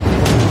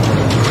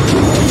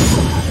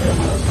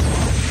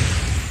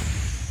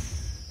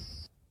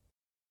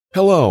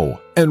Hello,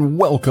 and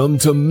welcome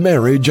to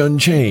Marriage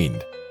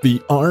Unchained,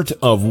 the art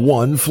of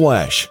one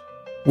flesh,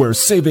 where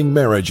saving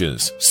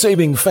marriages,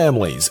 saving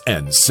families,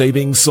 and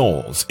saving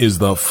souls is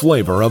the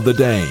flavor of the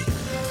day.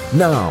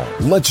 Now,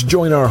 let's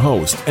join our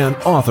host and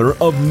author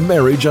of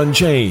Marriage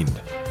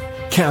Unchained,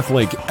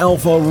 Catholic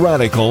Alpha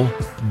Radical,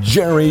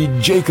 Jerry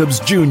Jacobs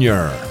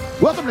Jr.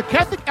 Welcome to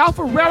Catholic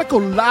Alpha Radical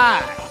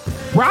Live,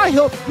 where I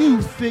help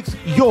you fix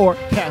your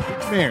Catholic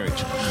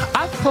marriage.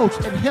 I've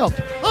coached and helped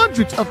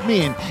hundreds of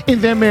men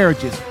in their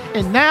marriages,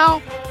 and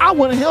now I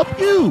want to help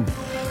you.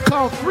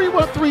 Call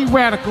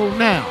 313-RADICAL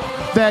now.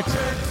 That's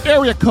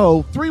area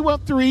code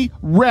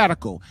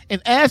 313-RADICAL,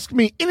 and ask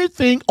me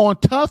anything on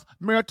tough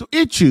marital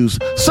issues,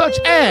 such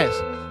as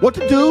what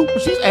to do when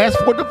she's asked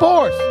for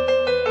divorce,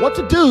 what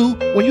to do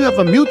when you have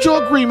a mutual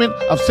agreement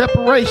of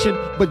separation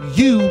but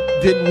you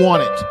didn't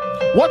want it,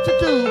 what to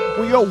do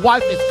when your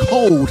wife is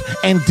cold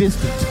and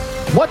distant,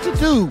 what to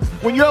do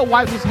when your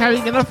wife is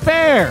having an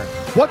affair,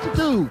 what to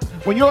do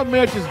when your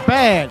marriage is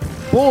bad,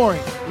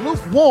 boring,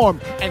 lukewarm,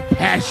 and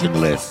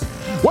passionless,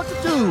 what to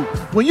do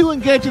when you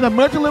engage in a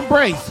marital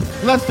embrace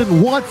less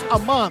than once a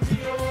month,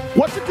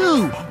 what to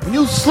do when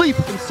you sleep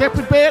in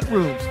separate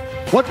bedrooms,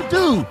 what to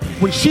do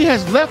when she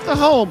has left the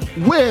home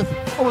with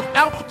or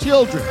without the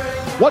children,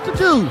 what to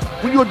do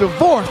when you're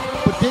divorced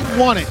but didn't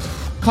want it.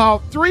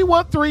 Call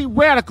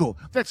 313-RADICAL.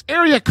 That's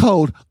area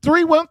code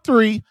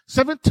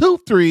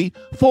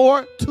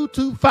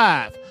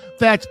 313-723-4225.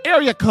 That's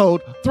area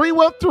code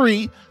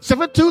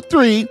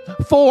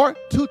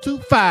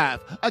 313-723-4225.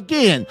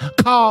 Again,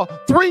 call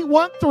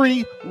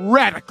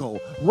 313-RADICAL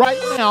right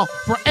now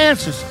for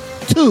answers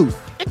to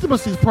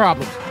intimacy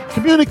problems,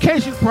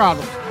 communication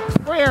problems,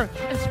 prayer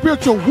and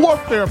spiritual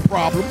warfare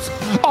problems,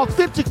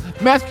 authentic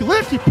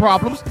masculinity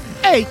problems,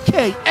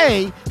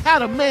 a.k.a. how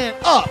to man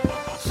up.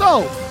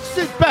 So,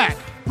 sit back,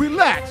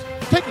 relax,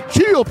 take a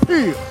chill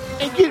pill,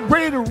 and get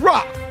ready to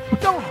rock.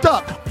 But don't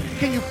duck.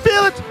 Can you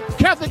feel it?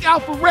 Catholic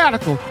Alpha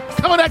Radical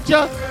coming at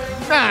you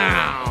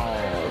now.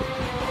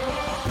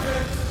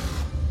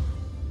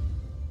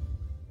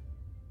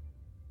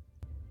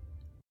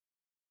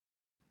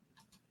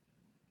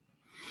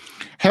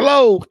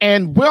 Hello,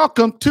 and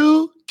welcome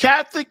to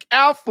Catholic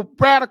Alpha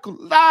Radical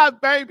Live,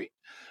 baby.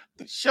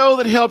 The show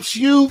that helps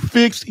you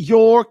fix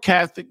your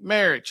Catholic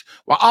marriage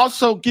while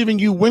also giving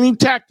you winning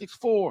tactics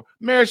for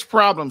marriage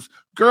problems,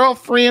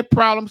 girlfriend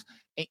problems,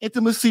 and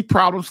intimacy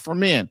problems for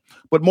men.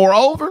 But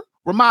moreover,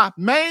 where my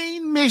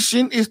main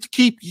mission is to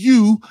keep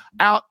you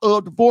out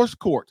of divorce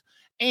court.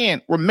 And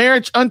where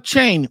Marriage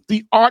Unchained,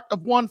 the art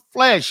of one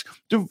flesh,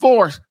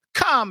 divorce,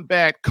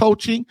 combat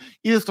coaching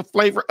is the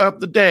flavor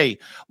of the day.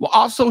 We'll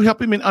also help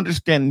men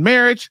understand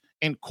marriage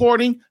and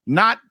courting,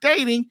 not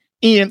dating,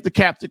 in the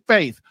Catholic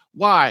faith.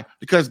 Why?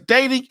 Because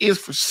dating is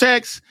for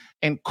sex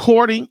and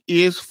courting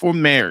is for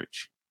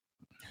marriage.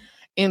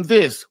 In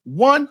this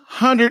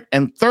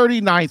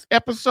 139th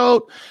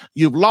episode,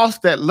 you've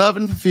lost that love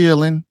and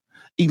feeling,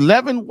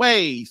 11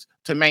 ways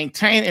to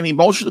maintain an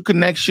emotional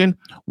connection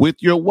with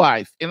your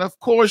wife. And of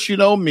course, you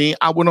know me,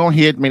 I went on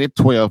ahead and made it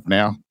 12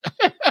 now.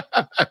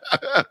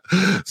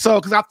 So,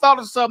 because I thought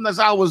of something I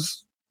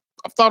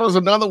thought it was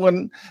another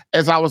one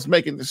as I was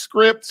making the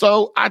script.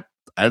 So I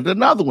added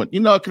another one. You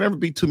know, it can never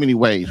be too many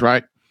ways,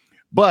 right?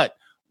 But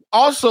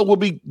also, we'll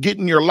be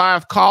getting your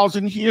live calls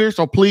in here.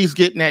 So please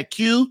get in that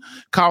queue.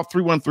 Call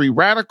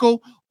 313-RADICAL,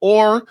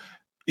 or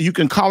you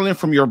can call in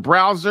from your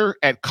browser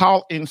at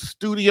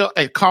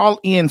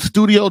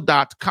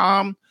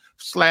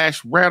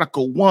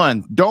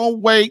callinstudio.com/radical1.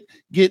 Don't wait.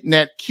 Get in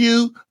that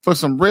queue for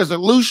some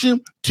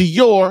resolution to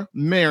your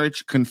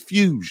marriage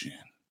confusion.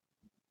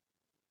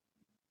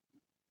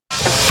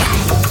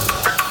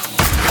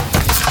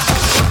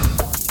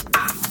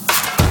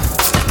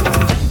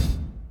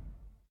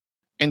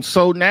 And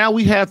so now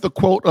we have the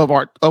quote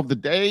of the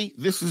day.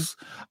 This is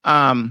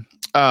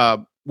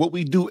what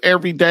we do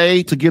every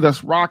day to get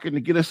us rocking, to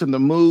get us in the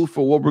mood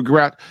for what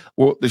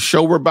the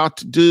show we're about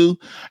to do.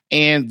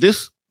 And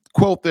this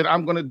quote that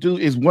I'm going to do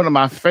is one of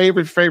my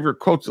favorite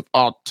quotes of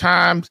all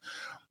time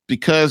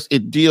because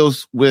it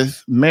deals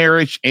with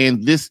marriage,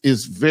 and this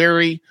is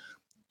very,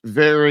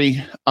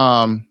 very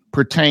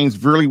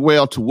pertains really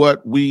well to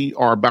what we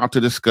are about to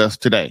discuss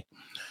today.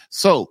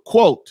 So,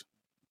 quote.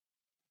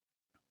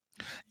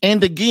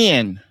 And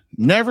again,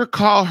 never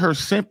call her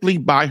simply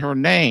by her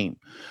name,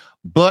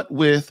 but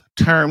with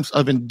terms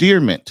of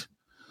endearment,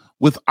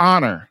 with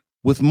honor,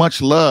 with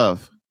much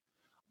love.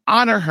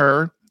 Honor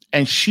her,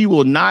 and she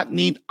will not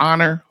need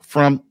honor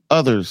from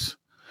others.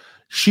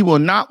 She will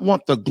not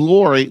want the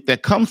glory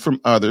that comes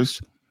from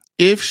others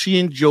if she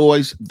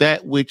enjoys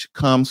that which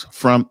comes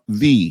from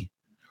thee.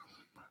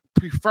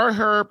 Prefer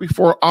her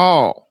before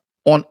all,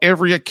 on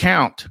every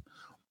account,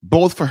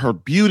 both for her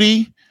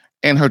beauty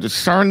and her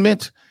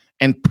discernment,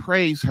 and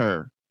praise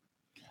her.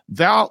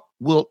 Thou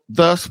wilt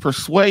thus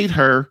persuade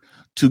her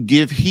to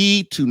give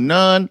heed to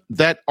none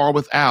that are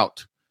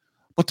without,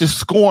 but to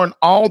scorn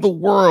all the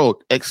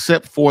world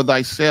except for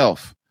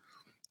thyself.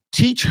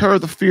 Teach her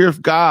the fear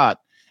of God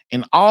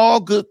and all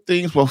good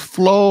things will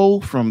flow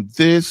from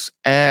this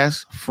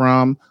as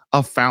from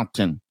a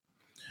fountain.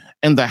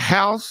 And the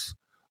house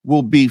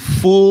will be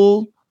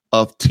full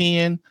of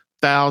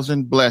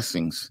 10,000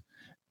 blessings.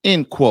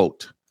 End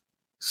quote.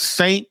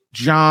 St.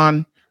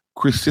 John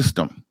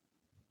Chrysostom.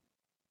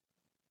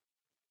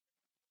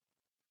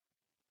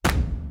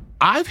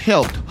 I've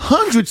helped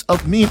hundreds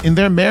of men in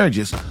their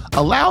marriages.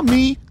 Allow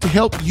me to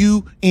help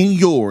you in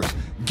yours.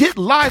 Get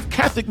live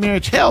Catholic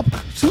marriage help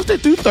Tuesday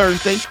through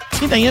Thursday,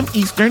 10 a.m.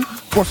 Eastern,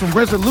 for some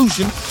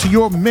resolution to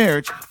your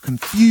marriage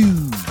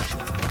confusion.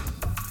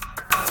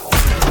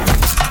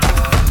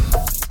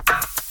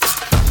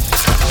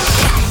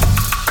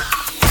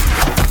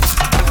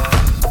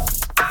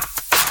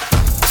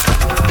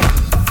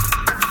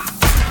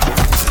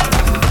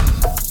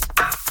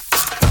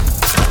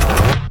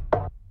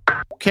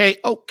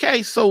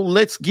 Okay, so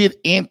let's get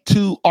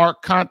into our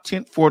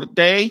content for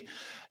today.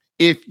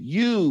 If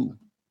you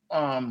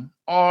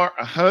are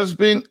a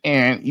husband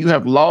and you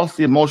have lost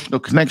the emotional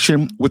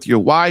connection with your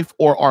wife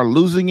or are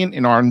losing it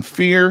and are in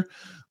fear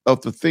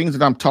of the things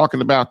that I'm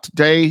talking about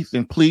today,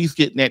 then please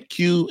get in that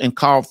queue and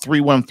call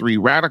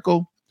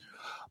 313-RADICAL.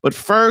 But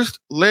first,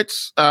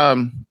 let's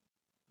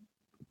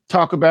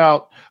talk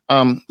about,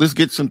 let's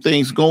get some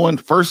things going.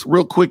 First,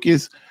 real quick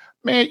is,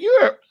 man,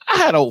 I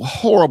had a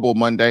horrible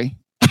Monday.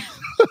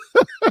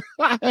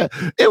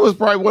 It was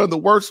probably one of the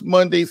worst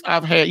Mondays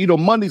I've had. You know,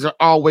 Mondays are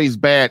always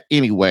bad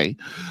anyway,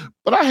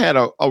 but I had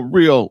a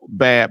real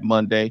bad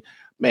Monday.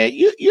 Man,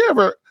 you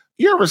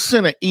ever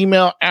send an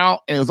email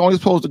out and it was only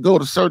supposed to go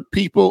to certain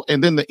people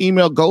and then the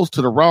email goes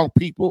to the wrong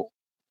people?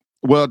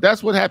 Well,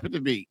 that's what happened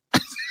to me.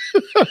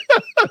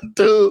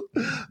 Dude,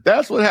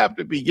 that's what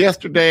happened to me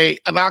yesterday,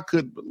 and I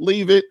couldn't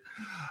believe it.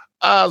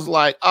 I was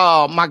like,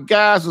 oh, my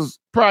guys was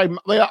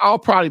they're all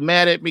probably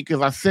mad at me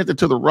because I sent it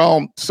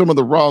to some of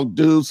the wrong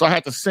dudes. So I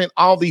had to send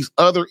all these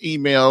other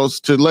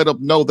emails to let them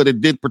know that it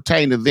did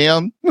pertain to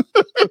them.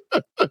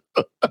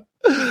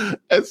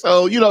 And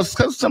so, you know,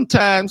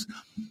 sometimes,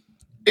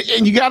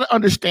 and you got to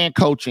understand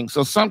coaching.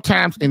 So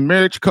sometimes in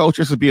marriage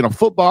coaches, as being a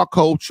football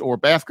coach or a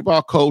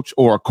basketball coach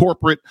or a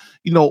corporate,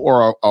 you know,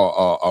 or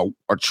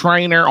a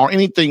trainer or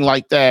anything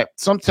like that,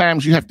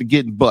 sometimes you have to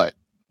get in butt.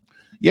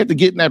 You have to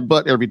get in that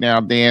butt every now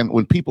and then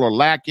when people are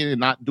lacking and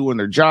not doing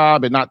their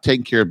job and not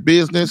taking care of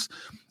business.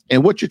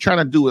 And what you're trying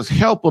to do is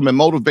help them and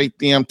motivate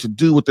them to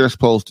do what they're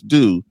supposed to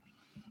do.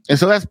 And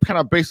so that's kind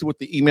of basically what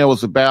the email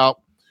was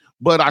about.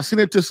 But I sent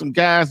it to some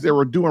guys that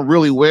were doing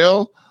really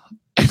well.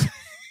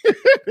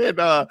 And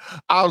I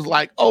was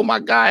like, oh, my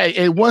God.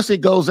 And once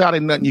it goes out,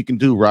 ain't nothing you can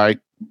do, right?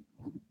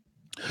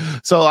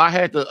 So I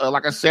had to,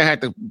 like I said, I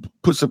had to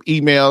put some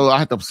email. I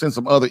had to send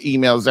some other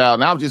emails out.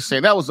 And I was just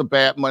saying that was a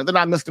bad month. Then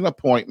I missed an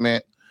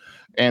appointment.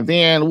 And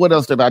then what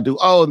else did I do?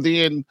 Oh, and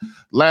then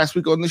last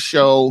week on the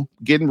show,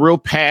 getting real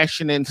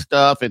passionate and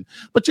stuff.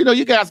 But you know,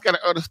 you guys got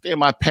to understand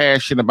my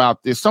passion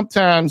about this.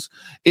 Sometimes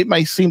it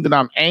may seem that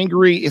I'm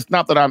angry. It's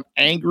not that I'm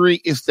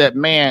angry. It's that,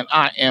 man,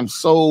 I am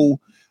so,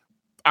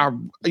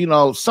 you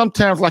know,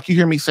 sometimes, like you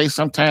hear me say,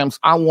 sometimes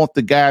I want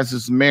the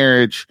guys'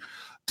 marriage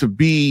to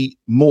be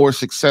more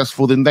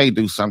successful than they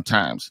do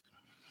sometimes.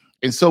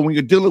 And so when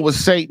you're dealing with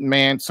Satan,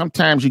 man,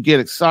 sometimes you get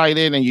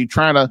excited and you're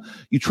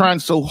trying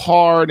so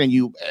hard and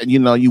you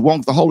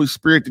want the Holy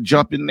Spirit to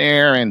jump in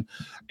there and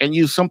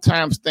you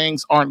sometimes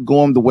things aren't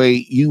going the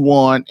way you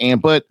want.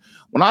 But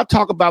when I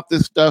talk about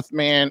this stuff,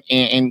 man,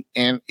 and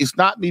it's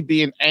not me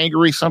being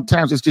angry.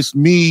 Sometimes it's just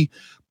me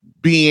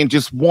being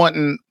just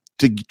wanting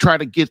to try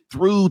to get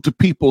through to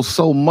people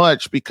so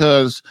much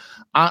because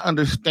I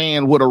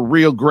understand what a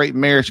real great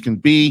marriage can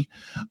be,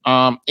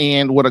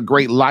 and what a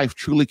great life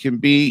truly can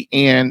be.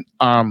 And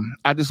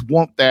I just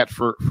want that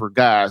for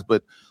guys.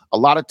 But a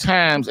lot of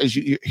times, as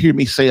you hear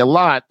me say a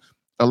lot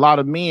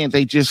of men,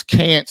 they just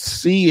can't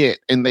see it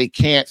and they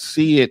can't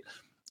see it.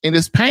 And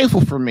it's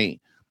painful for me.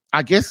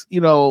 I guess,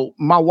 you know,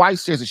 my wife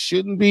says it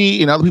shouldn't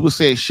be and other people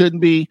say it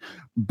shouldn't be.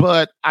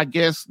 But I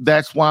guess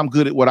that's why I'm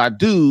good at what I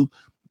do,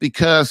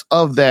 because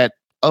of that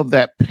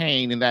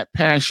pain and that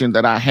passion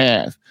that I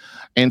have.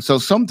 And so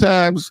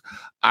sometimes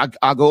I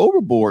go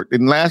overboard.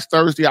 And last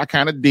Thursday I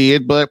kind of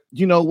did, but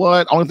you know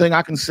what? Only thing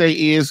I can say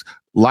is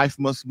life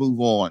must move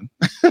on.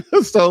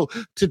 So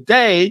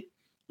today,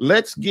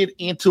 let's get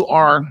into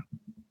our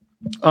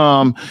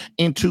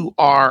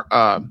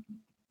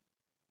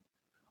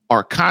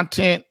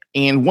content.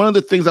 And one of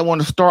the things I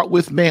want to start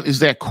with, man, is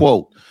that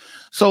quote.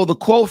 So the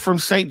quote from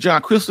St.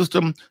 John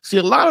Chrysostom, see,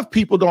 a lot of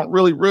people don't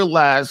really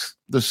realize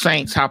the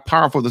saints, how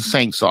powerful the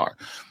saints are.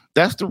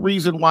 That's the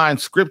reason why in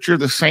scripture,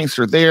 the saints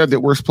are there,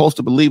 that we're supposed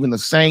to believe in the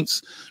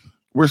saints.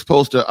 We're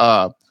supposed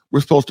to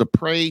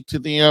pray to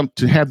them,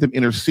 to have them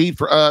intercede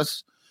for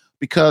us,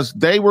 because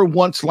they were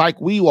once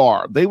like we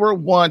are. They were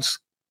once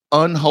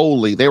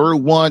unholy. They were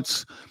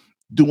once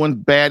doing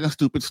bad and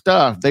stupid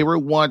stuff. They were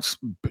once,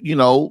 you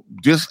know,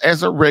 just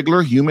as a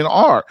regular human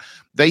are.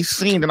 They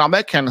sinned and all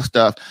that kind of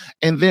stuff.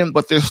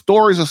 But their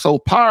stories are so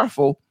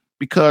powerful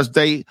because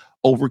they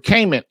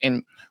overcame it.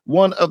 And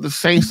one of the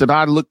saints that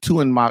I look to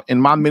in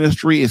my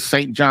ministry is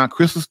St. John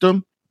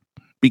Chrysostom,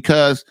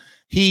 because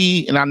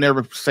and I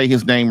never say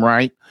his name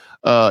right.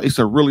 It's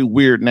a really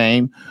weird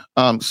name.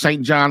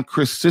 St. John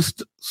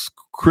Chrysostom.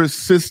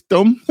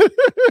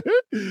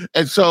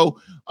 And so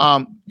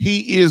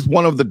he is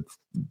one of the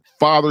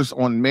fathers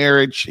on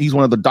marriage. He's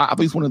one of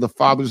the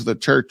fathers of the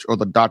church, or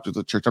the doctors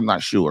of the church. I'm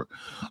not sure.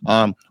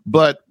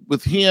 But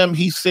with him,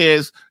 he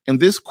says, and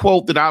this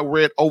quote that I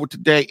read over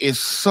today is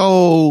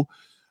so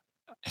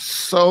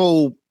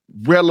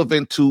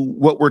relevant to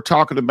what we're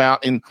talking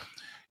about. And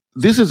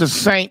this is a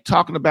saint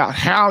talking about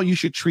how you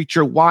should treat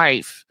your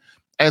wife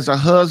as a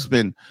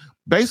husband.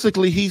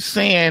 Basically, he's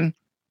saying,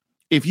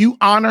 if you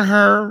honor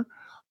her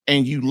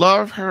and you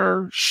love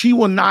her, she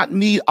will not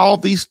need all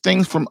these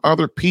things from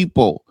other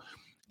people.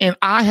 And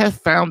I have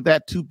found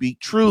that to be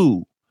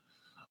true.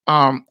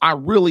 I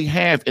really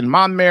have, in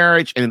my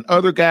marriage and in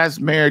other guys'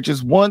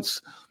 marriages.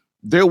 Once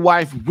their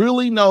wife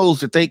really knows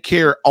that they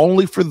care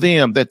only for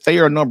them, that they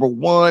are number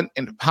one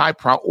and high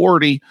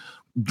priority,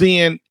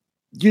 then,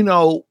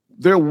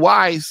 their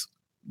wives,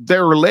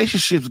 their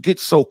relationships get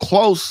so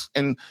close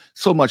and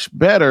so much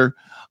better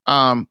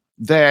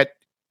that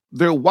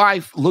their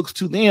wife looks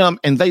to them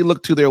and they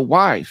look to their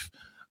wife.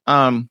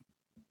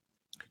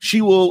 She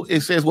will,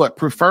 it says what,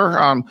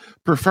 prefer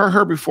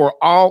her before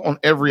all on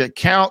every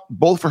account,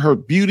 both for her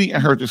beauty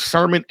and her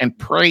discernment, and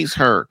praise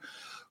her.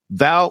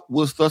 Thou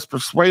wouldst thus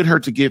persuade her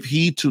to give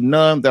heed to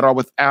none that are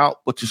without,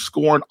 but to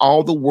scorn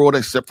all the world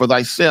except for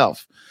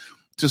thyself.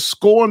 To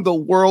scorn the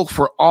world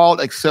for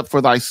all except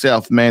for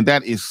thyself, man,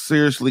 that is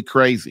seriously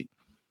crazy.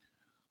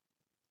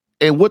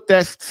 And what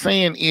that's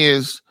saying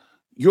is,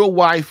 your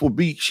wife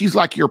she's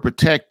like your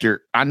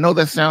protector. I know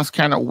that sounds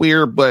kind of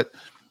weird, but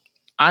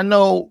I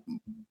know,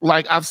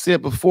 like I've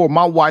said before,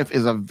 my wife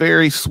is a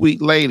very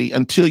sweet lady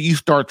until you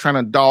start trying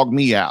to dog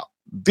me out.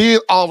 Then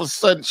all of a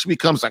sudden she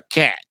becomes a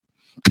cat.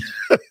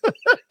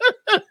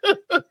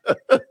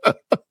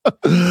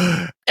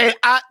 And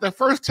the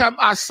first time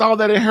I saw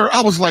that in her,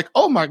 I was like,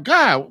 oh my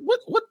God,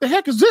 what the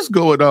heck is this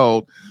going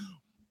on?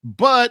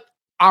 But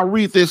I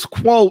read this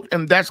quote,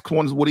 and that's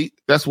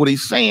what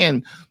he's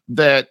saying,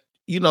 that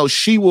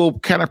she will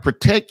kind of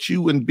protect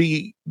you and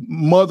be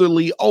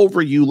motherly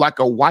over you, like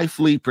a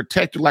wifely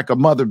protector, like a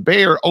mother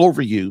bear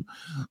over you,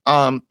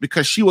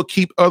 because she will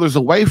keep others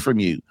away from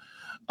you.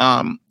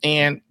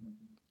 And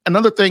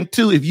another thing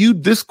too, if you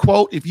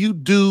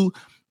do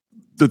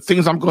the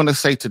things I'm going to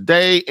say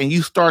today, and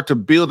you start to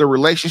build a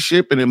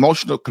relationship and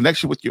emotional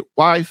connection with your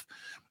wife,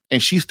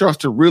 and she starts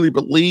to really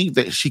believe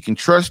that she can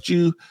trust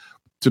you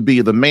to be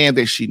the man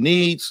that she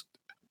needs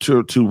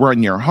to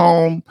run your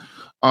home,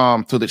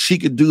 so that she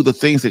could do the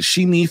things that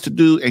she needs to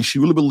do, and she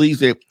really believes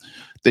that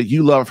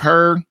you love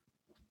her,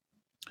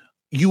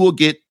 you will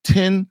get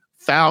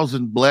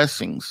 10,000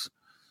 blessings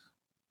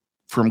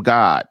from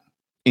God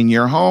in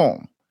your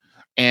home.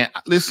 And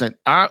listen,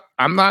 I'm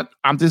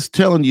just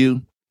telling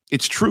you,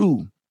 it's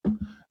true.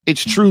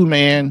 It's true,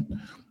 man.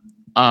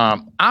 I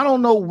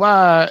don't know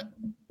why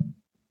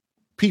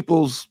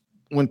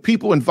when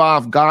people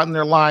involve God in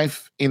their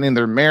life and in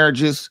their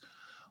marriages,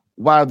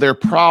 why their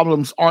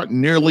problems aren't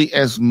nearly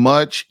as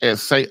much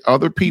as, say,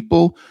 other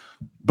people.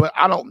 But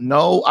I don't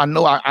know. I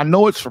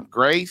know it's from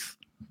grace,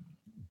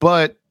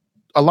 but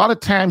a lot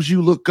of times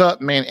you look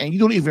up, man, and you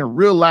don't even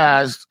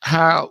realize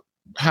how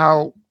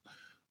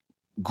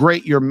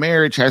great your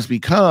marriage has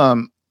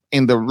become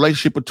in the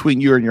relationship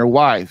between you and your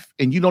wife.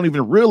 And you don't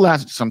even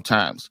realize it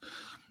sometimes.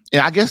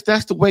 And I guess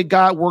that's the way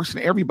God works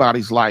in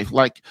everybody's life.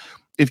 Like,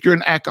 if you're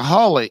an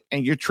alcoholic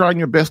and you're trying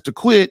your best to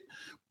quit,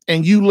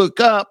 and you look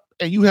up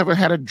and you haven't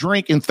had a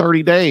drink in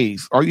 30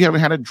 days, or you haven't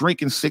had a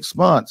drink in 6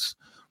 months,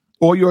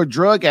 or you're a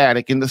drug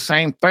addict, and the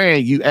same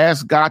thing, you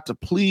ask God to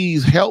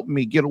please help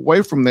me get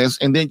away from this.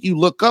 And then you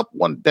look up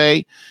one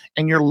day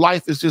and your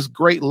life is this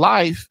great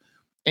life,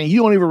 and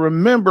you don't even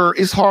remember.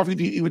 It's hard for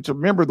you even to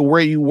remember the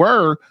way you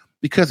were,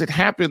 because it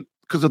happened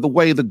because of the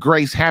way the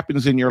grace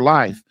happens in your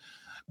life.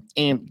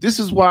 And this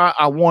is why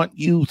I want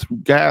you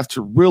guys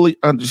to really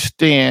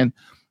understand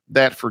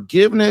that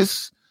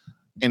forgiveness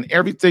and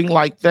everything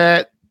like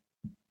that,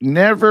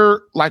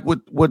 never, like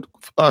what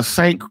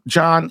St.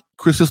 John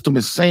Chrysostom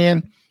is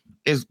saying,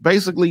 is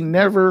basically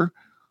never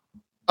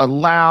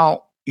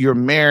allow your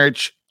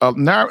marriage,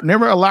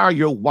 never allow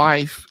your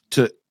wife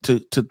to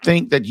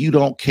think that you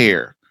don't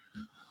care.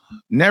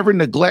 Never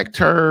neglect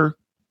her.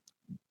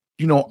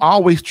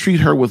 Always treat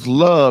her with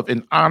love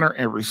and honor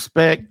and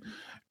respect,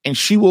 and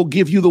she will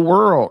give you the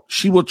world.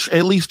 She will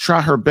at least try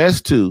her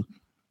best to.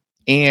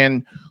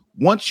 And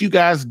once you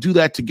guys do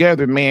that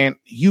together, man,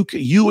 you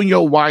and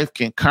your wife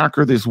can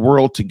conquer this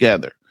world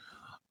together.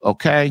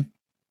 Okay.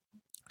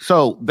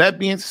 So that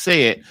being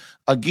said,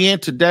 again,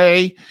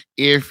 today,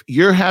 if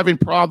you're having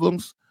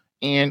problems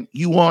and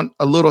you want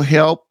a little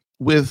help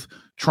with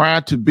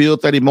trying to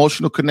build that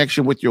emotional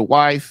connection with your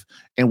wife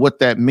and what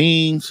that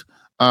means,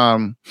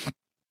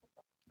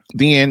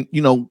 then,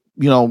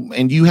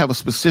 and you have a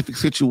specific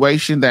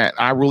situation that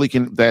I really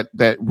can,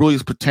 that really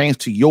pertains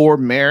to your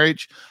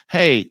marriage,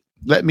 hey,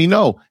 let me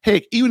know.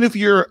 Hey, even if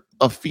you're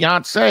a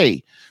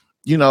fiance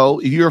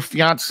If you're a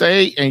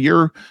fiance and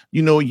you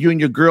and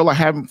your girl are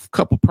having a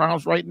couple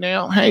problems right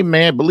now, hey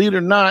man, believe it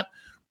or not,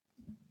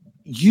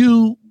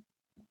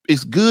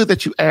 it's good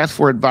that you ask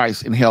for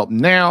advice and help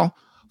now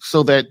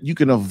so that you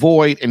can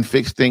avoid and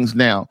fix things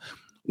now.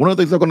 One of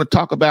the things I'm going to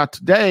talk about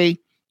today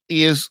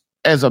is,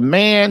 as a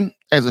man,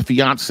 as a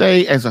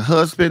fiance, as a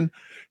husband,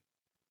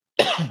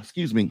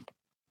 excuse me,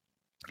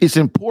 it's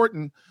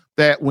important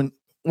that when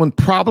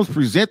problems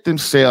present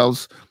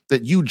themselves,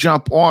 that you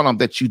jump on them,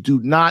 that you do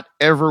not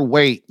ever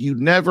wait. You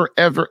never,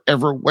 ever,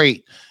 ever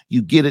wait.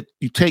 You get it.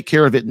 You take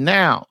care of it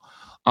now.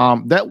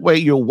 That way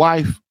your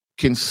wife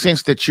can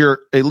sense that you're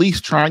at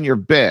least trying your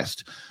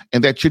best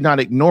and that you're not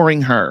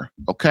ignoring her.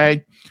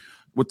 Okay.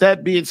 With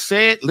that being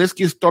said, let's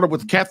get started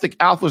with Catholic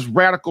Alpha's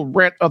Radical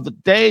Rant of the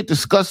Day,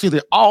 discussing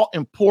the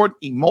all-important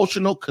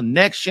emotional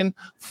connection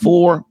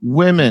for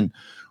women.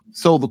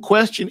 So the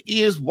question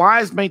is, why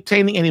is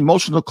maintaining an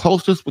emotional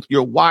closeness with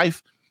your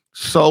wife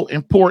so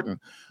important?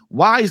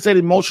 Why is that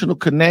emotional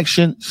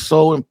connection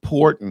so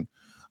important?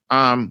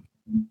 The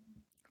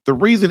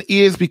reason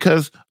is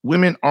because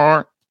women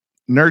are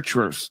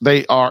nurturers.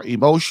 They are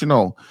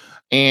emotional,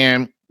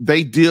 and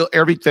they deal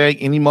everything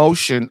in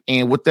emotion.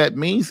 And what that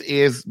means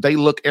is they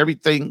look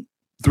everything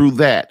through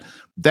that.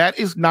 That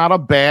is not a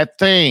bad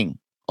thing.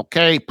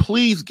 Okay,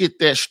 please get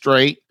that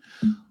straight.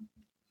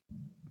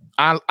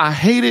 I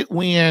hate it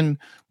when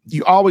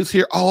you always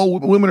hear, oh,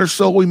 women are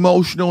so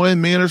emotional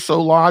and men are so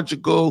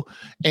logical.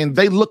 And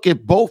they look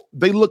at both.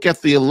 They look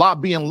at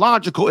being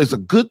logical as a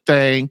good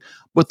thing,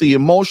 but the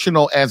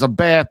emotional as a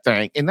bad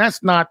thing. And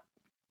that's not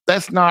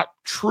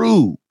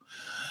true.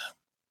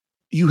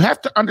 You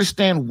have to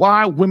understand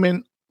why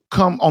women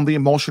come on the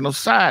emotional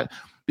side,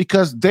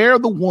 because they're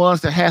the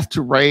ones that have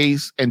to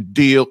raise and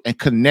deal and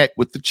connect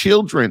with the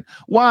children.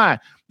 Why?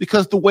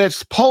 Because the way it's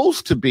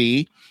supposed to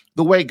be,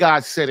 the way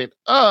God set it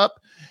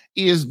up,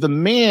 is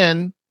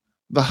the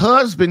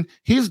husband,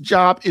 his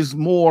job is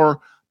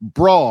more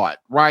broad,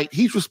 right?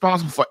 He's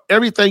responsible for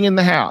everything in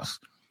the house,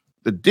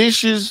 the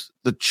dishes,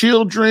 the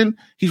children.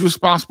 He's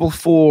responsible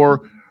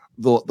for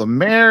the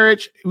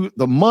marriage,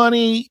 the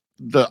money,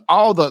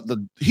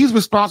 he's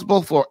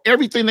responsible for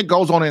everything that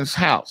goes on in his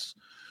house.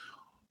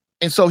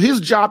 And so his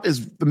job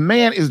the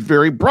man is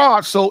very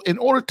broad. So in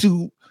order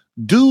to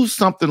do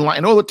something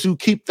in order to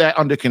keep that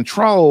under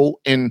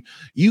control,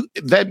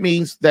 that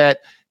means that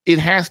it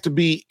has to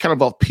be kind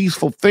of a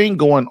peaceful thing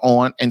going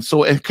on. And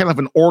so it's kind of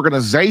an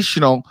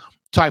organizational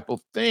type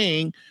of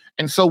thing.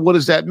 And so what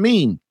does that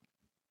mean?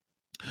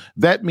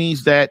 That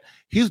means that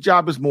his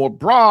job is more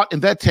broad,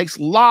 and that takes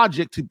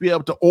logic to be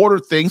able to order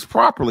things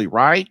properly,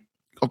 right?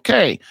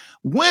 Okay.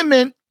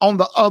 Women on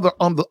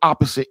the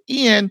opposite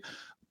end,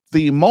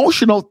 the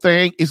emotional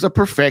thing is a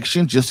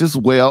perfection just as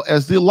well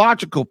as the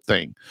logical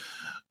thing.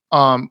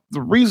 The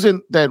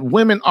reason that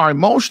women are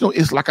emotional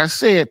is, like I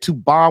said, to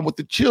bond with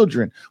the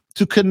children,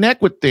 to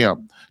connect with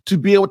them, to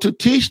be able to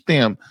teach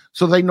them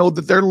so they know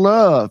that they're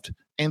loved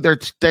and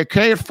they're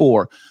cared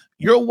for.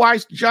 Your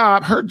wife's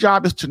job, her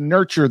job is to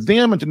nurture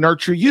them and to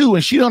nurture you,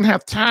 and she don't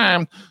have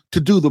time to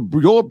do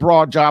your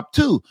broad job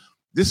too.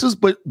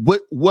 But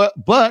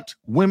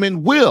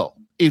women will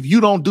if you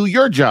don't do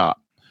your job.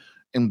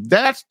 And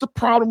that's the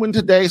problem in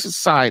today's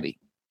society.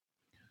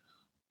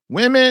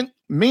 Men,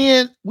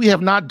 we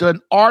have not done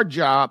our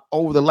job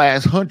over the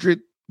last 100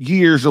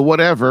 years or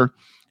whatever.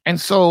 And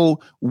so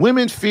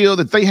women feel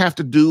that they have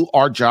to do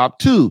our job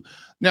too.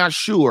 Now,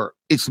 sure,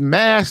 it's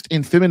masked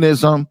in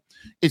feminism.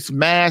 It's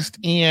masked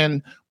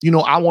in,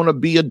 I want to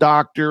be a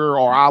doctor,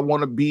 or I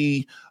want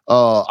to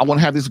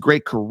have this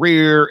great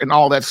career and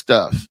all that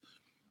stuff.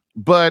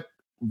 But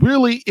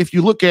really, if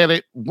you look at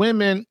it,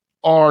 women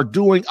are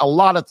doing a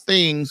lot of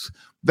things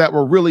that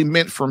were really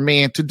meant for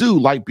men to do,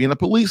 like being a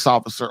police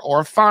officer or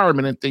a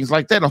fireman and things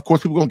like that. And of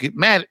course, people are going to get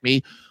mad at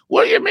me.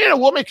 What do you mean a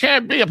woman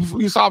can't be a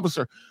police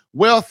officer?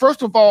 Well,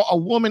 first of all, a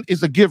woman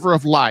is a giver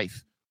of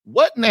life.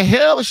 What in the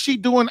hell is she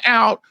doing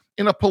out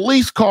in a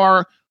police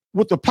car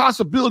with the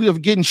possibility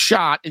of getting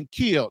shot and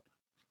killed?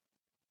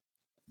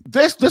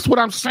 That's what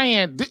I'm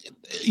saying.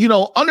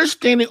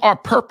 Understanding our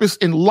purpose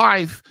in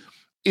life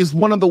is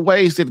one of the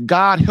ways that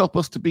God helps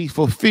us to be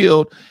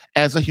fulfilled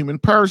as a human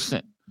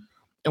person.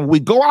 And when we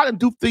go out and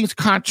do things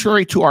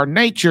contrary to our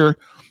nature,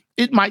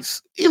 it might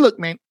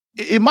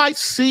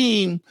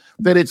seem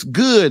that it's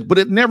good, but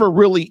it never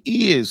really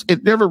is.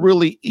 It never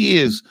really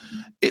is.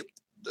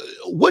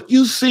 What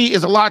you see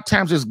is a lot of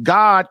times is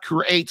God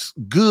creates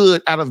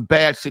good out of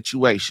bad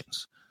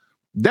situations.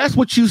 That's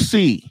what you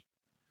see.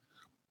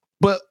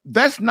 But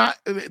that's not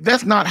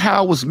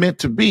how it was meant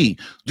to be.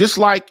 Just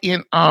like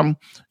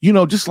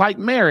just like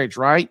marriage,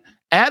 right?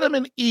 Adam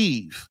and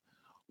Eve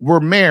were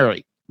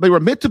married. They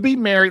were meant to be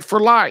married for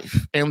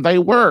life, and they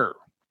were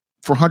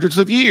for hundreds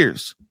of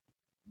years.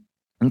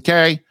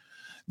 Okay?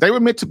 They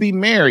were meant to be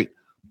married.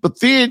 But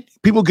then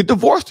people get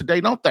divorced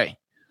today, don't they?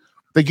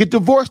 They get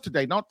divorced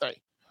today, don't they?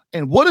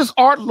 And what does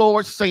our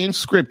Lord say in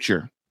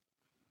Scripture?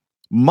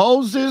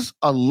 Moses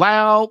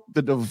allowed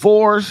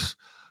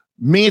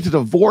men to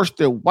divorce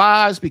their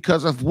wives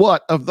because of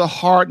what? Of the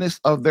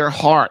hardness of their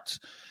hearts.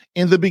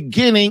 In the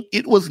beginning,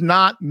 it was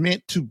not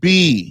meant to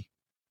be.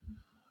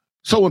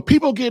 So when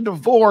people get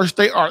divorced,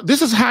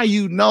 this is how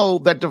you know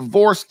that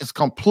divorce is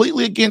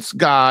completely against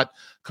God,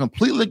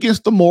 completely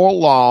against the moral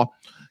law,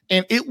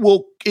 and it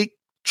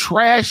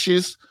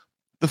trashes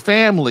the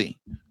family.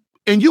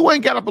 And you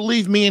ain't got to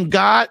believe me and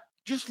God.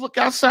 Just look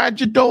outside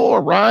your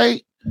door,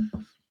 right?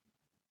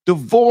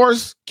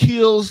 Divorce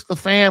kills the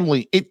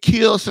family. It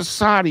kills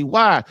society.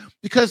 Why?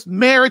 Because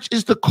marriage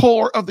is the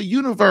core of the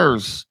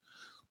universe.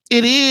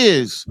 It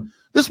is.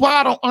 This is why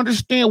I don't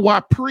understand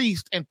why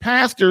priests and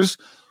pastors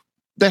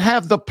that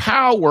have the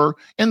power,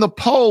 and the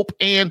Pope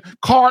and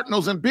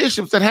cardinals and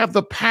bishops that have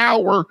the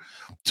power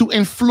to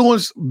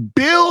influence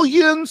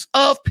billions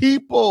of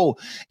people.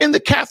 In the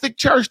Catholic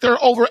Church, there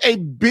are over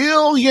 1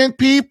 billion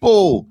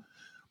people.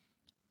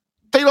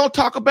 They don't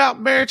talk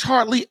about marriage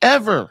hardly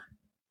ever.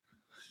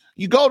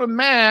 You go to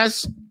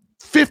Mass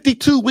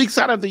 52 weeks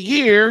out of the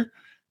year,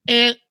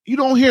 and you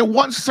don't hear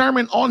one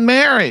sermon on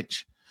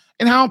marriage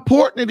and how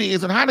important it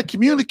is and how to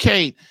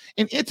communicate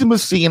and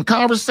intimacy and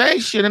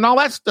conversation and all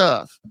that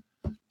stuff.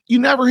 You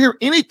never hear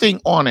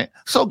anything on it.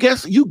 So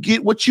guess we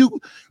get what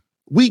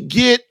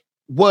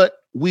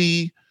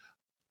we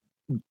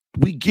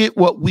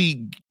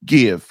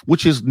give,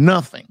 which is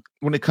nothing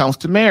when it comes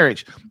to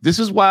marriage. This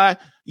is why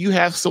you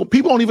have so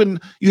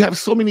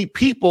many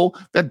people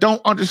that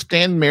don't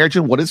understand marriage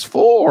and what it's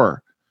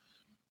for.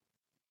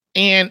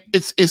 And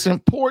it's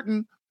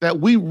important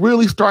that we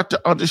really start to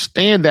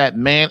understand that,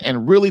 man,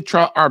 and really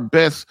try our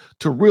best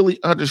to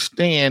really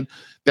understand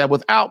that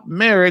without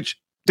marriage,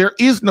 there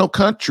is no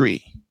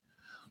country.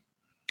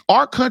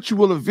 Our country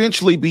will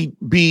eventually be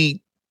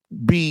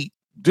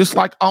just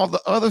like all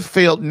the other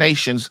failed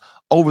nations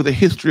over the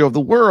history of the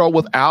world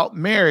without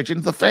marriage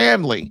and the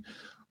family.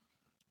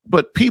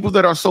 But people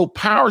that are so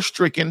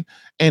power-stricken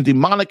and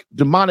demonic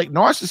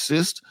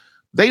narcissists,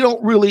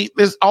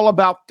 it's all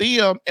about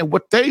them and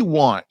what they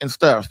want and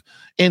stuff.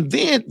 And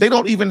then they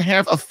don't even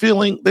have a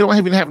feeling, they don't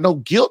even have no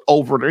guilt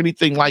over it or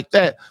anything like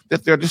that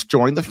they're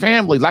destroying the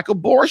family, like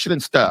abortion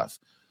and stuff.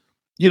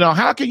 You know,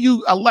 how can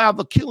you allow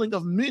the killing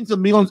of millions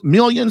and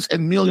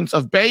millions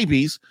of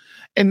babies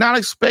and not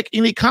expect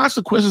any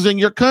consequences in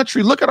your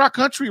country? Look at our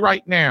country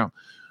right now.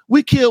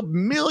 We kill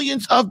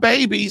millions of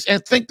babies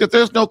and think that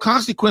there's no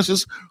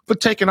consequences for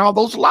taking all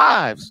those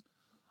lives.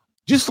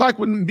 Just like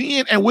when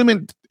men and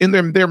women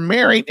they're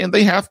married and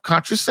they have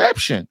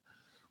contraception.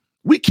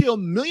 We kill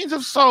millions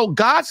of souls.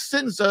 God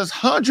sends us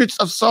hundreds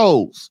of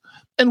souls.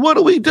 And what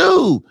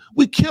do?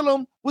 We kill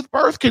them with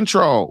birth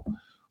control.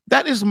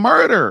 That is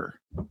murder.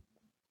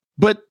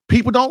 But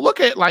people don't look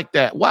at it like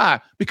that.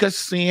 Why? Because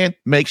sin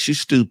makes you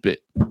stupid.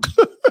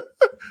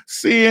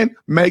 Sin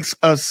makes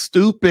us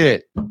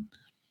stupid.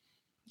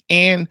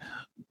 And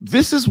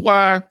this is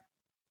why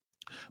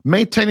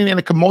maintaining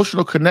an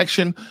emotional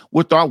connection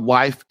with our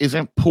wife is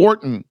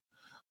important.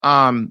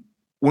 When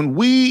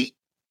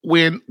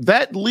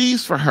that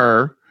leaves for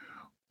her,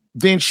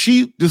 then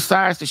she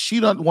decides that she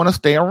doesn't want to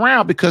stay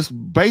around because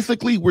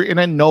basically we're in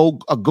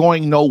a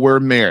going nowhere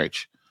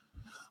marriage.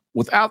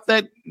 Without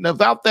that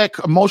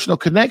emotional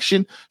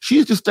connection,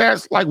 she just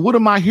starts like, what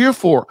am I here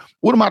for?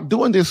 What am I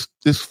doing this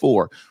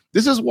for?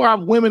 This is why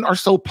women are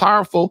so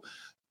powerful,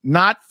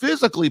 not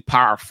physically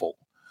powerful,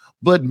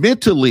 but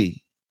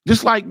mentally,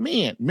 just like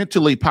men,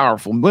 mentally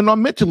powerful. Women are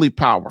mentally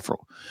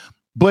powerful.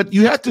 But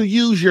you have to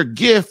use your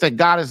gift that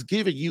God has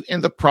given you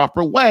in the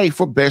proper way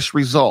for best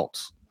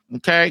results.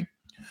 Okay.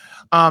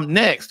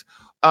 Next.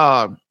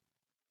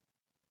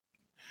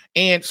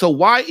 And so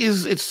why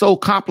is it so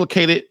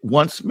complicated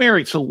once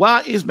married? So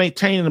why is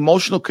maintaining an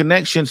emotional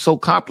connection so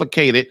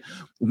complicated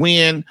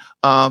when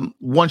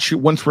once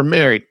we're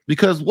married?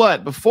 Because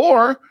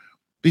before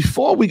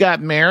we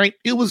got married,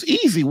 it was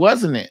easy,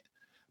 wasn't it?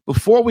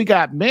 Before we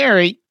got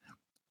married,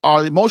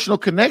 our emotional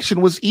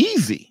connection was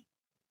easy.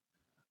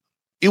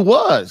 It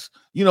was,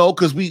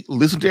 because we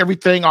listened to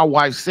everything our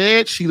wife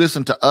said. She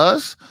listened to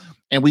us,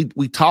 and we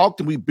talked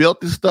and we built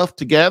this stuff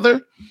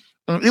together.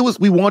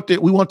 We want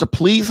to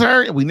please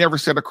her, and we never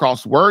said a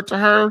cross word to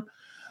her.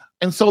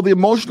 And so the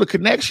emotional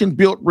connection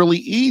built really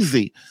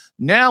easy.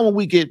 Now, when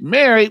we get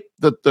married,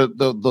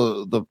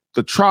 the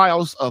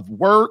trials of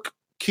work,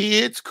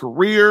 kids,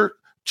 career,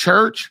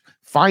 church,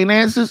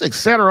 finances,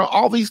 etc.,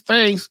 all these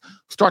things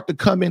start to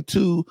come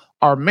into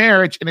our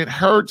marriage, and it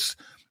hurts.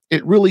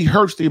 It really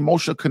hurts the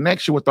emotional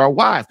connection with our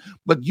wife.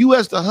 But you,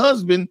 as the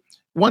husband,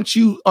 once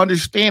you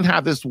understand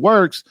how this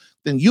works,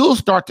 then you'll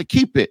start to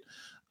keep it.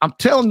 I'm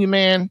telling you,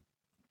 man.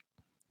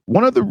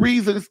 One of the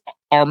reasons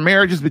our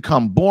marriages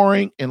become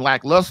boring and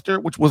lackluster,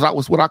 which was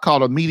what I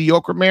call a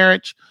mediocre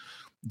marriage,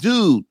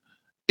 dude,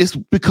 it's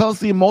because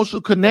the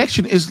emotional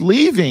connection is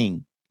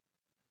leaving.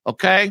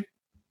 Okay.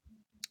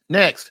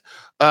 Next,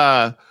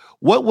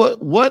 what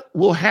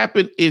will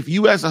happen if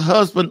you, as a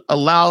husband,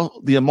 allow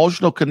the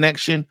emotional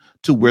connection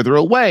to wither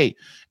away?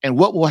 And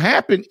what will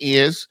happen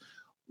is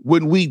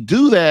when we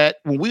do that,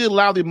 when we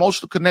allow the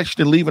emotional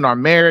connection to leave in our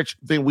marriage,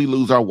 then we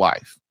lose our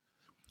wife.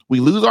 We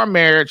lose our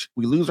marriage,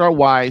 we lose our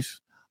wife,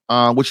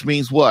 which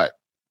means what?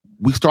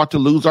 we start to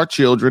lose our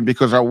children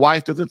because our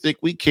wife doesn't think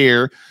we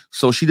care,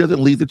 so she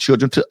doesn't leave the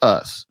children to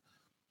us.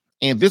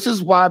 And this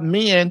is why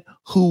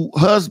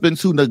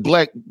husbands who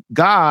neglect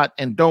God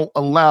and don't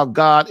allow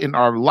God in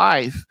our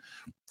life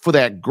for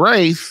that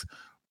grace,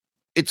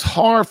 it's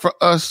hard for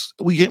us.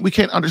 We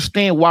can't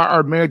understand why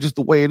our marriage is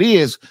the way it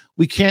is.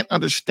 We can't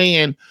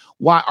understand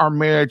why our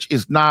marriage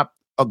is not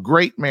a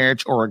great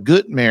marriage or a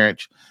good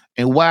marriage,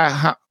 and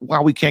why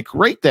we can't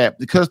create that.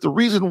 Because the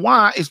reason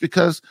why is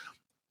because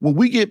when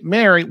we get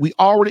married,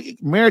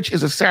 marriage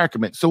is a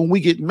sacrament. So when we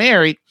get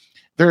married,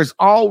 there's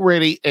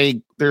already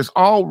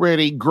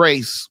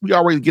grace. We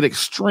already get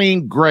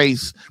extreme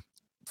grace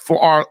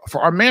for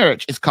our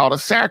marriage. It's called a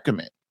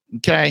sacrament.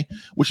 Okay,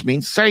 which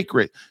means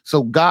sacred.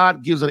 So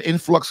God gives an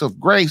influx of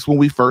grace when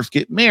we first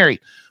get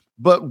married,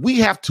 but we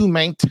have to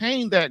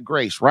maintain that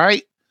grace,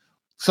 right?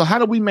 So how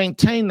do we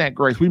maintain that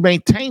grace? We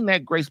maintain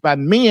that grace by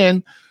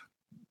men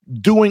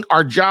doing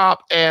our job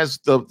as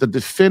the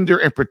defender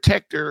and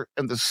protector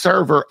and the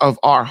server of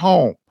our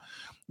home,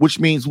 which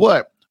means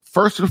what?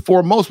 First and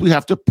foremost, we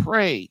have to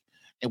pray,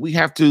 and we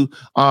have to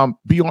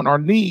be on our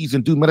knees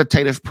and do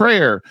meditative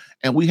prayer,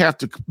 and we have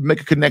to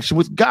make a connection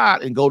with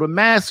God and go to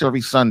mass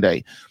every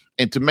Sunday.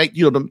 And to make,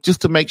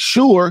 just to make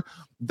sure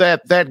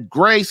that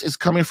grace is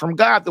coming from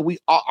God, that we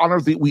honor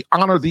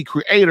the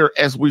Creator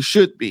as we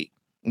should be.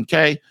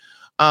 Okay.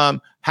 How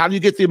do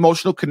you get the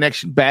emotional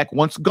connection back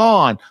once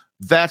gone?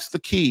 That's the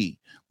key.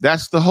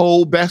 That's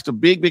the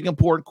big, big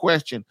important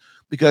question,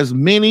 because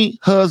many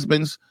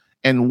husbands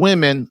and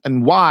women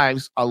and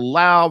wives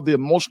allow the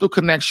emotional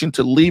connection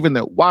to leave in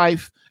their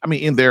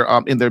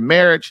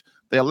marriage.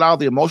 They allow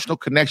the emotional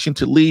connection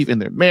to leave in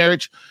their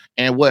marriage.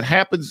 And what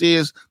happens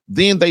is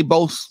then the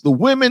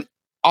women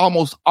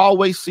almost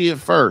always see it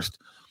first.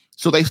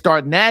 So they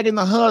start nagging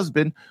the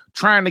husband,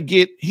 trying to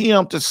get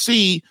him to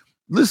see,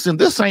 listen,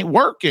 this ain't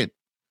working.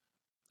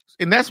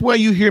 And that's where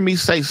you hear me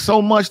say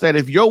so much that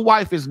if your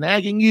wife is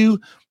nagging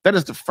you, that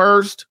is the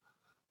first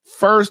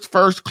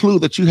clue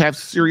that you have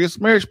serious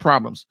marriage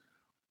problems.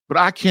 But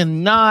I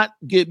cannot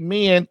get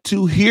men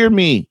to hear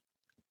me.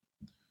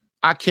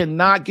 I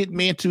cannot get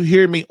men to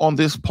hear me on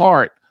this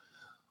part,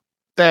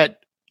 that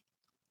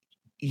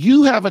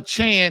you have a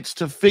chance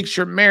to fix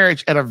your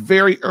marriage at a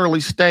very early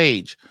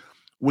stage.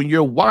 When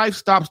your wife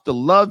stops the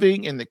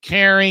loving and the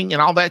caring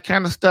and all that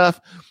kind of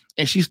stuff,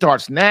 and she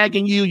starts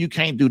nagging you, you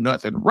can't do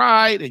nothing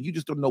right, and you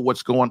just don't know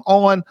what's going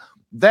on.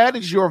 That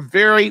is your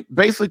very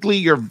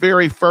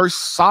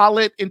first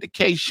solid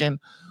indication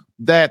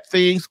that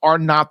things are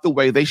not the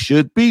way they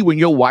should be when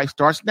your wife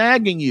starts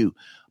nagging you.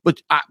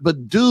 But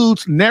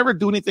dudes never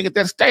do anything at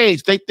that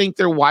stage. They think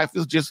their wife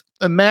is just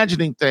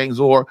imagining things,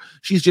 or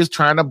she's just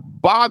trying to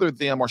bother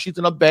them, or she's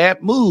in a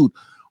bad mood.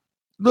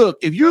 Look,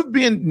 if you've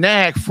been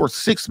nagged for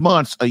 6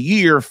 months, a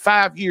year,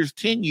 5 years,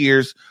 10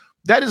 years,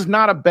 that is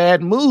not a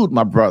bad mood,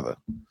 my brother.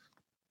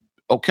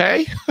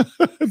 Okay?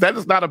 That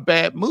is not a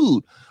bad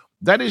mood.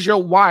 That is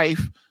your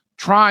wife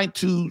trying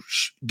to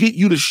get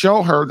you to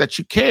show her that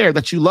you care,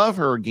 that you love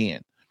her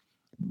again,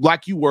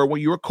 like you were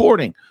when you were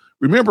courting.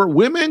 Remember,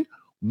 women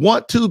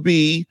want to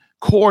be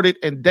courted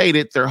and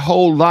dated their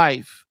whole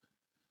life.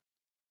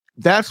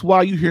 That's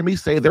why you hear me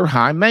say they're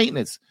high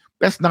maintenance.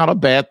 That's not a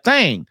bad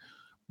thing.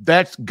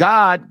 That's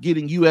God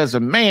getting you as a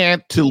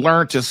man to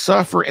learn to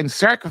suffer and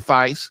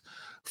sacrifice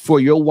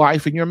for your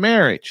wife and your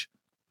marriage.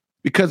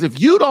 Because if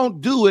you don't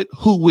do it,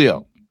 who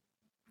will?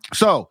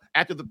 So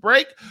after the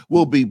break,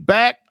 we'll be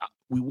back.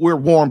 We're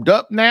warmed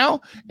up now,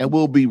 and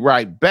we'll be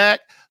right back.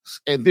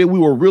 And then we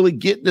will really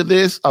get into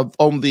this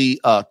on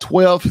the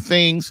 12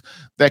 things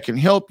that can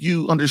help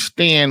you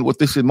understand what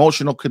this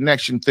emotional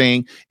connection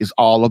thing is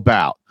all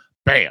about.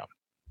 Bam.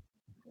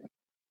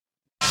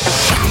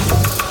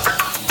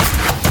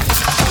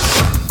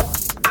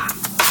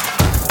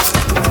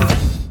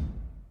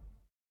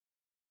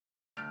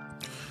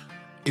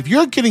 If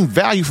you're getting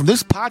value from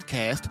this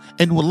podcast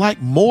and would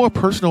like more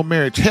personal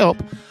marriage help,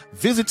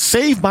 visit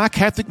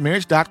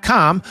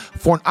SaveMyCatholicMarriage.com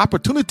for an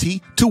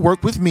opportunity to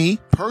work with me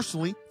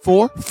personally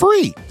for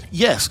free.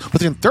 Yes,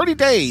 within 30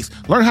 days,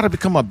 learn how to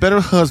become a better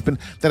husband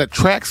that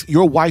attracts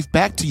your wife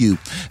back to you.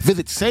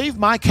 Visit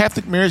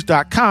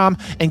SaveMyCatholicMarriage.com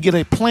and get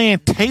a plan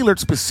tailored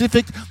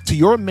specific to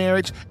your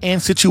marriage and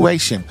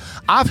situation.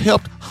 I've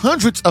helped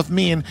hundreds of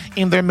men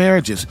in their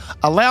marriages.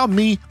 Allow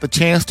me the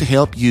chance to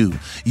help you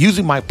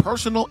using my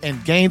personal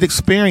and gained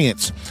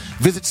experience.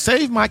 Visit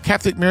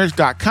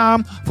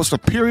SaveMyCatholicMarriage.com for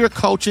superior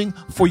coaching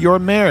for your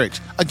marriage.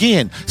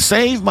 Again,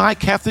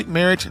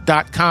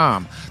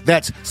 SaveMyCatholicMarriage.com.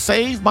 That's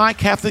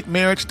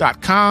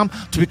SaveMyCatholicMarriage.com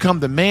to become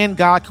the man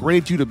God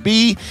created you to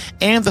be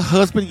and the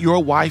husband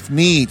your wife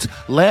needs.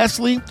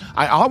 Lastly,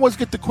 I always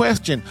get the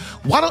question,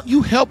 why don't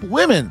you help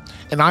women?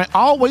 And I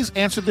always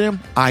answer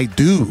them, I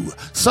do.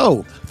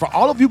 So, for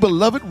all of you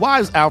beloved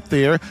wives out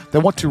there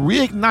that want to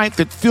reignite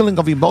that feeling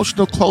of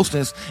emotional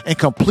closeness and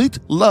complete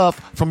love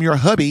from your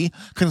hubby,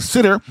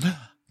 consider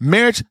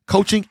marriage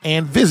coaching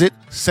and visit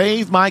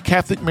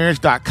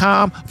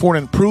SaveMyCatholicMarriage.com for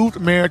an improved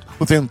marriage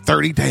within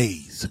 30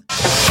 days.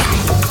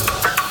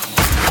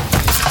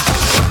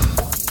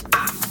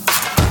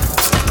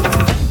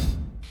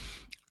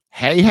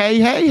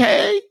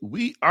 Hey.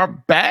 We are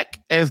back,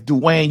 as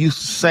Dwayne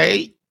used to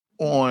say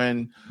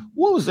on,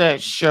 what was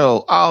that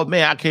show? Oh,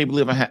 man, I can't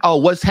believe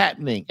What's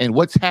Happening? And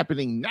What's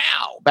Happening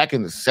Now, back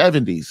in the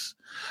 70s.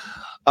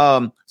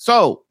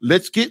 So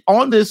let's get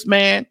on this,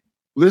 man.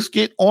 Let's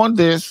get on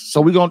this.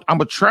 So I'm going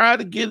to try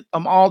to get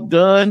them all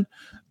done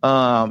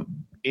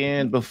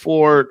and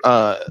before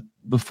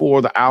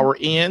the hour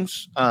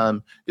ends.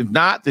 If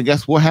not, then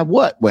guess we'll have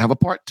what? We'll have a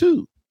part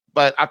 2.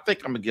 But I think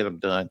I'm going to get them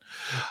done.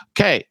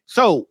 Okay,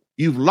 so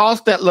you've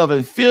lost that love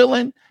and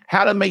feeling,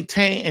 how to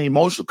maintain an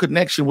emotional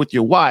connection with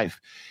your wife.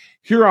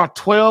 Here are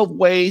 12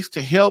 ways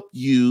to help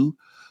you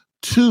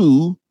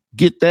to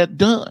get that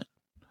done.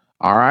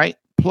 All right.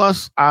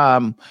 Plus,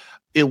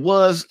 it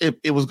was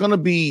going to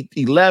be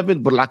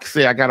 11, but like I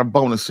said, I got a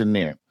bonus in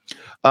there.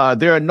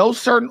 These are in no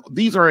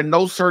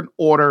certain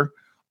order,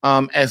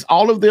 as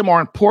all of them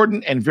are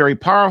important and very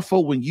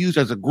powerful when used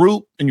as a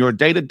group in your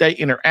day-to-day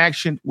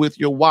interaction with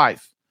your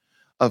wife.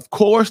 Of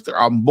course, there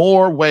are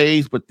more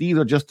ways, but these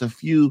are just a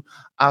few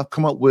I've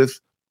come up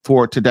with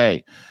for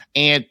today.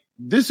 And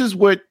this is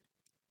what,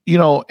 in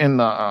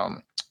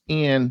the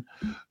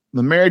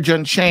Marriage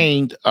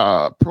Unchained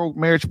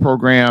marriage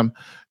program,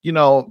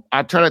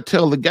 I try to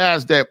tell the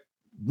guys that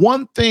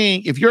one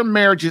thing, if you're in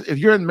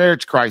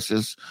marriage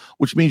crisis,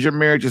 which means your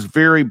marriage is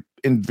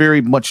in very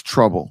much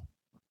trouble,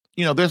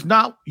 there's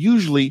not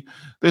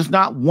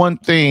one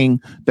thing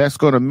that's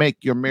going to make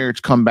your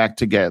marriage come back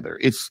together.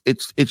 It's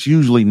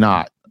usually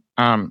not.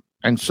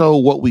 And so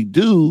what we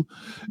do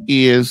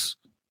is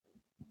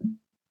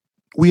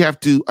we have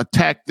to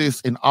attack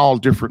this in all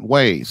different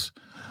ways.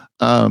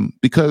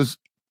 Because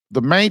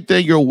the main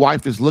thing your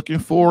wife is looking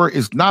for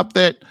is not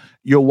that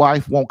your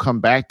wife won't come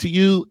back to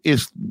you.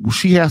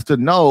 She has to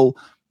know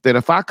that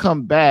if I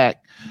come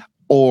back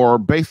or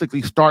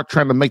basically start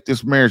trying to make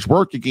this marriage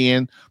work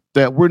again,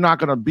 that we're not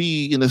going to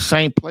be in the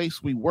same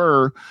place we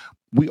were.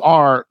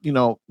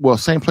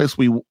 Same place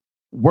we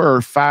were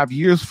 5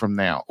 years from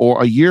now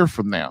or a year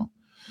from now.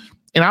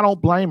 And I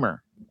don't blame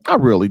her. I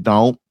really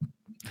don't.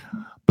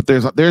 But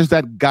there's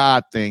that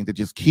God thing that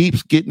just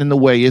keeps getting in the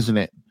way, isn't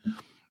it?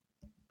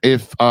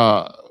 If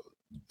a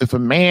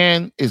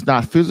man is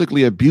not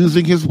physically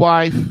abusing his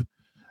wife,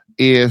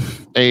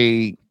 if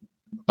a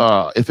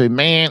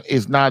man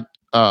is not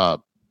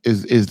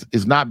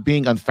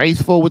being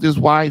unfaithful with his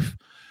wife,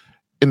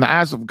 in the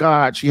eyes of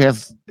God, she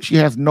has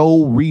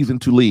no reason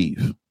to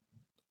leave,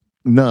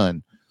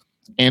 none.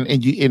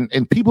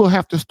 And people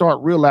have to start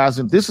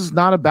realizing this is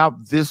not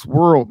about this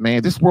world,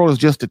 man. This world is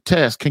just a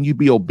test. Can you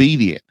be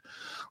obedient?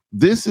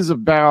 This is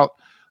about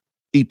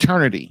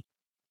eternity.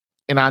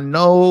 And I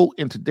know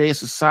in today's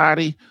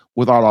society,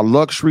 with all our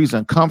luxuries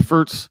and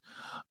comforts,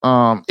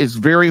 it's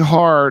very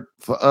hard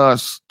for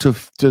us to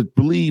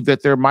believe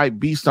that there might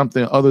be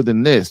something other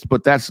than this,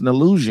 but that's an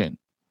illusion.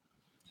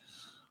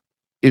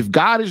 If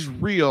God is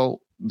real,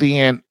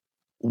 then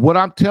what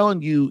I'm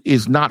telling you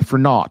is not for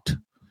naught.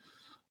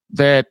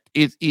 That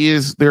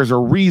there's a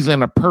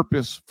reason, a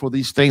purpose for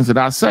these things that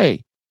I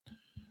say.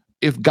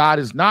 If God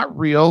is not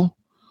real,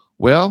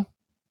 well,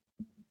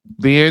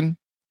 then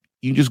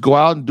you just go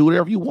out and do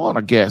whatever you want,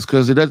 I guess,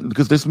 because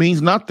this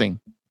means nothing.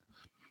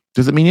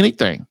 Doesn't mean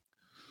anything.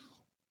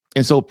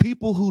 And so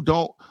people who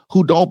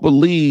don't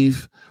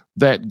believe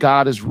that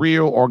God is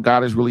real or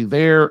God is really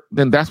there,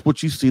 then that's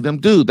what you see them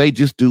do. They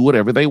just do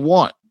whatever they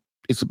want.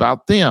 It's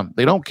about them.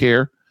 They don't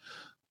care.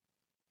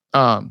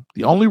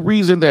 The only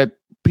reason that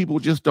people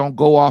just don't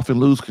go off and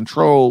lose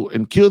control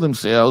and kill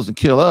themselves and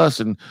kill us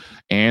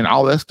and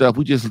all that stuff,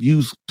 we just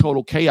use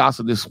total chaos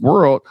in this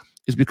world,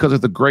 is because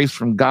of the grace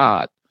from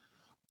God,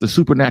 the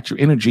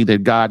supernatural energy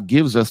that God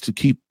gives us to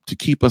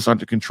keep us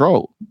under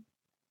control.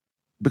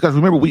 Because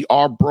remember, we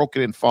are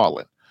broken and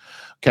fallen.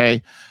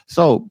 Okay.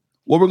 So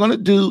what we're going to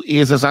do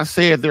is, as I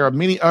said, there are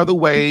many other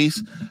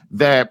ways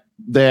that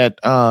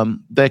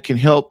can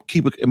help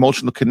keep an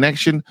emotional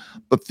connection.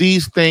 But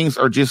these things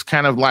are just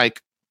kind of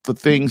like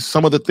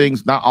some of the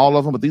things, not all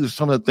of them, but these are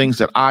some of the things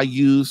that I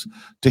use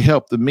to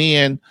help the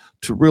men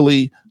to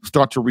really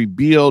start to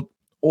rebuild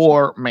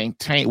or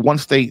maintain,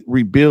 once they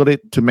rebuild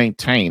it, to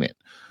maintain it.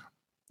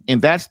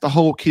 And that's the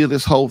whole key of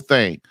this whole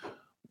thing.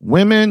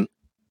 Women,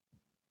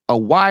 a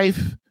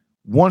wife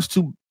wants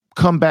to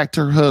come back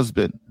to her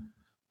husband.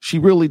 She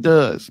really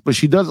does, but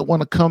she doesn't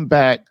want to come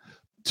back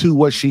to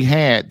what she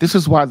had. This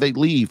is why they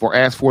leave or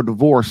ask for a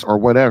divorce or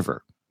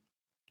whatever.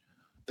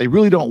 They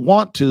really don't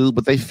want to,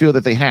 but they feel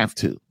that they have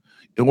to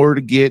in order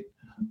to get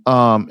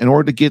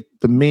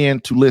the men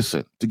to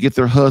listen, to get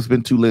their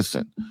husband to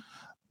listen.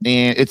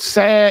 And it's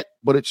sad,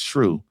 but it's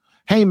true.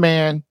 Hey,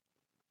 man,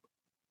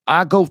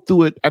 I go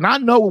through it, and I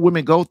know what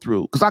women go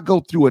through because I go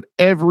through it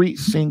every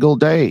single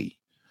day.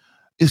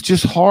 It's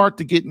just hard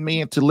to get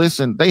men to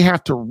listen. They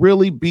have to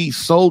really be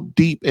so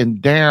deep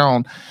and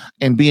down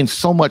and be in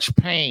so much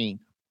pain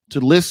to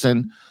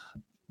listen,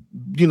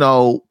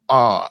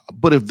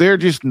 but if they're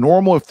just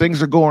normal, if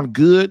things are going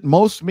good,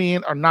 most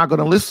men are not going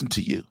to listen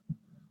to you.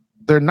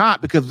 They're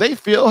not, because they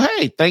feel,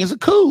 hey, things are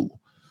cool.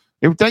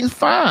 Everything's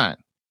fine.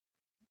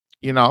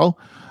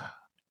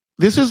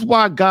 This is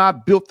why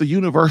God built the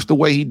universe the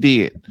way he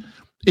did.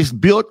 It's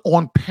built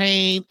on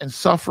pain and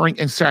suffering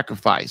and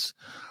sacrifice.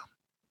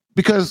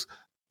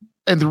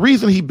 And the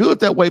reason he built it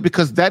that way,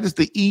 because that is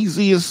the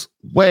easiest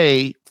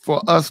way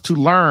for us to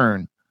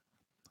learn.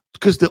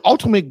 Because the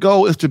ultimate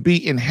goal is to be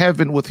in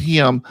heaven with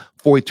him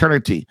for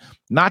eternity,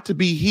 not to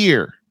be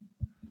here.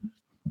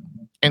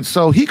 And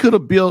so he could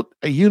have built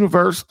a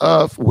universe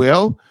of,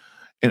 well,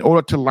 in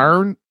order to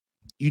learn,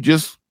 you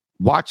just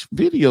watch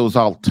videos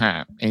all the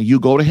time and you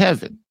go to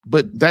heaven.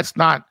 But that's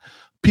not,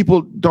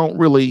 people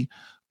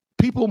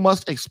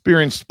must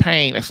experience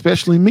pain,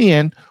 especially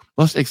men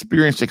must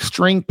experience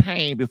extreme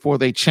pain before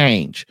they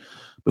change,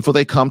 before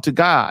they come to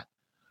God.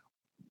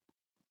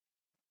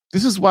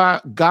 This is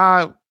why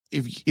God,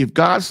 if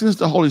God sends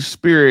the Holy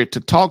Spirit to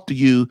talk to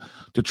you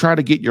to try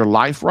to get your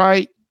life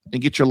right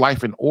and get your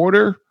life in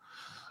order,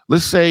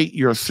 let's say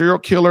you're a serial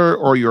killer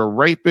or you're a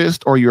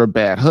rapist or you're a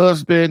bad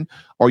husband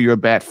or you're a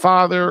bad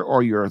father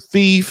or you're a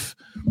thief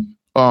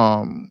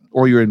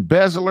or you're an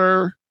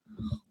embezzler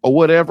or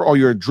whatever, or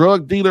you're a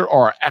drug dealer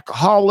or an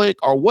alcoholic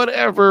or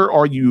whatever,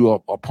 or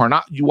you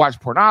watch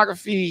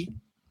pornography,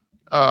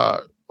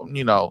 God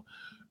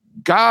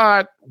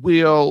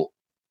will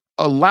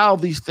allow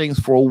these things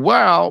for a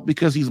while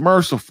because he's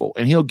merciful,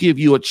 and he'll give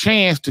you a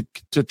chance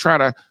to try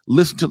to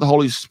listen to the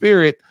Holy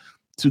Spirit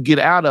to get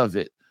out of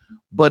it.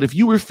 But if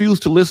you refuse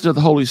to listen to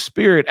the Holy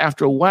Spirit,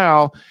 after a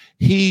while,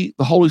 the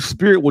Holy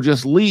Spirit will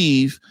just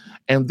leave,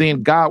 and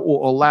then God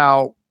will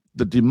allow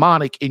the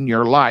demonic in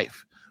your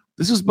life.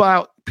 This is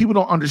why people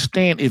don't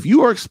understand. If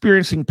you are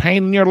experiencing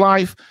pain in your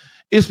life,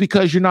 it's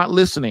because you're not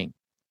listening.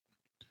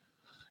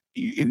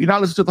 You're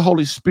not listening to the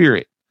Holy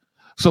Spirit.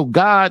 So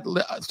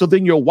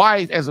then your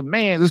wife, as a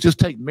man, let's just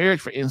take marriage,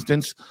 for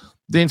instance.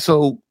 Then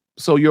so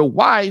your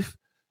wife,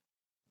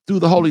 through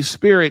the Holy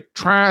Spirit,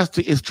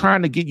 is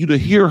trying to get you to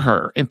hear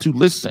her and to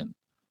listen.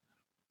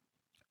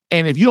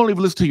 And if you don't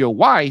even listen to your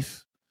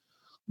wife,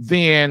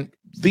 then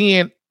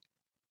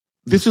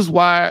this is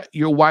why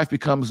your wife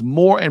becomes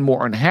more and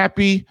more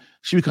unhappy.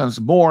 She becomes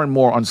more and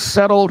more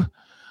unsettled.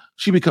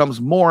 She becomes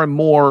more and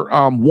more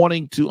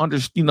wanting to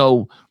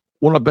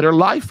want a better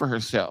life for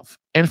herself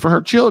and for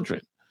her children.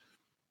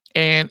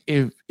 And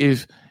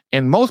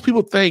and most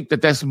people think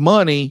that that's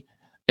money,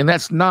 and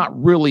that's not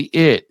really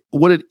it.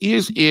 What it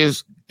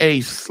is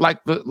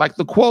like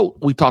the quote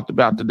we talked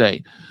about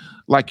today.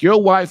 Like,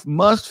 your wife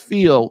must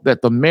feel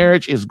that the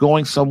marriage is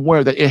going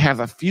somewhere, that it has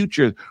a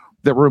future,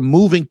 that we're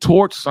moving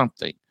towards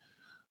something.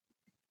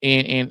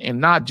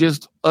 And not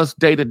just us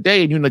day to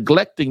day, and you're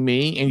neglecting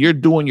me and you're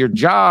doing your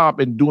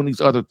job and doing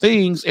these other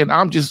things, and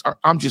I'm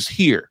just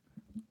here.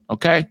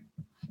 Okay.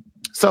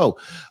 So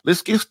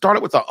let's get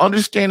started with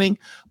understanding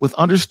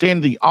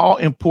the all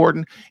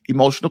important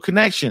emotional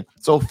connection.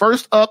 So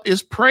first up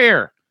is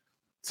prayer.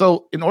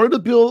 So in order to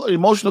build an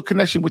emotional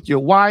connection with your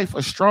wife,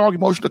 a strong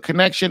emotional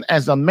connection,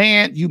 as a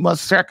man, you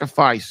must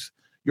sacrifice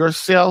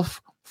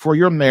yourself for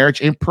your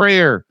marriage in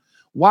prayer.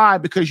 Why?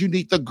 Because you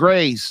need the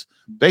grace.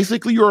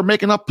 Basically, you are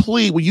making a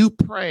plea. When you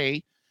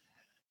pray,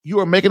 you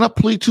are making a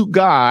plea to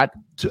God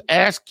to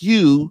ask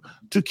you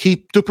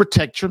to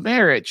protect your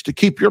marriage, to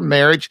keep your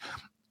marriage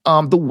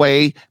the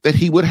way that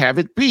he would have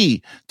it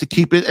be, to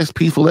keep it as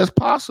peaceful as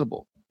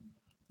possible.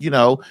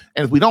 And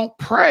if we don't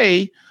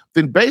pray,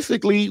 then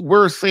basically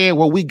we're saying,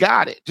 well, we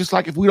got it. Just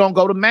like if we don't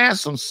go to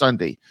mass on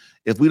Sunday,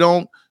 if we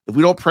don't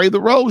pray the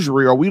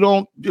rosary, or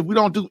if we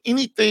don't do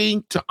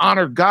anything to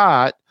honor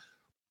God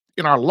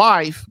in our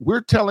life,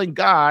 we're telling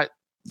God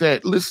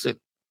that, listen,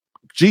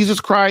 Jesus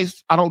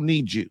Christ, I don't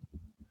need you.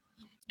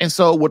 And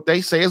so what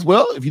they say is,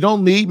 well, if you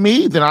don't need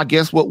me, then I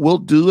guess what we'll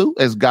do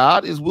as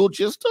God is we'll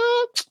just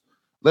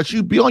let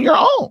you be on your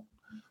own.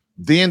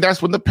 Then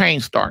that's when the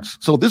pain starts.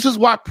 So this is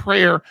why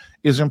prayer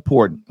is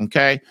important.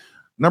 Okay.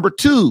 Number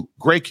 2,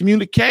 great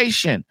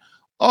communication.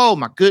 Oh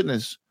my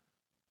goodness.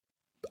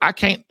 I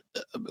can't,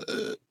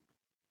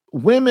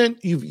 women,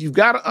 you've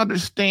got to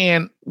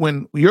understand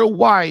when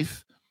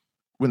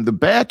the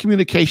bad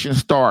communication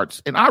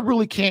starts, and I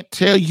really can't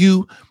tell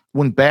you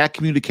when bad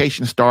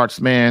communication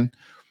starts, man.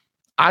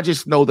 I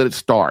just know that it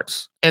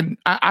starts. And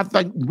I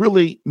think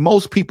really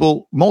most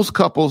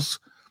couples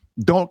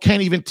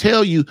can't even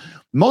tell you.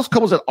 Most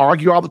couples that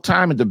argue all the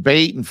time and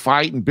debate and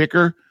fight and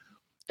bicker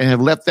and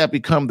have let that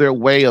become their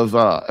way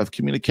of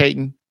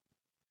communicating,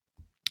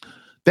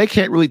 they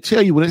can't really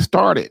tell you when it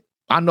started.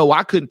 I know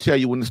I couldn't tell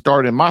you when it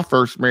started in my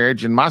first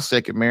marriage and my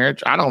second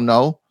marriage. I don't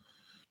know,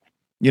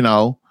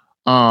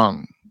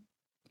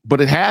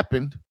 but it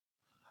happened.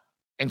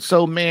 And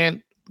so,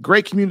 man,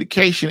 great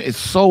communication is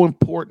so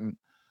important.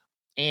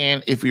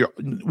 And if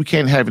we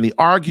can't have any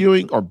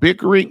arguing or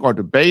bickering or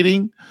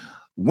debating.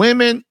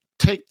 Women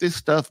take this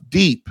stuff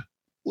deep.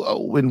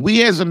 When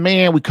we as a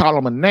man, we call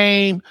them a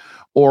name,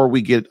 or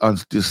we get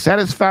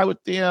dissatisfied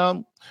with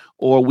them,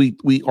 or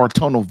our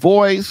tone of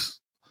voice,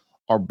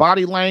 our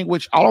body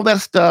language, all of that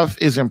stuff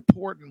is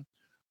important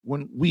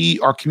when we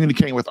are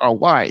communicating with our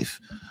wife,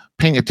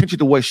 paying attention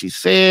to what she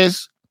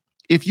says.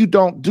 If you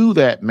don't do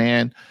that,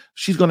 man,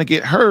 she's going to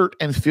get hurt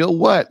and feel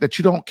that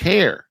you don't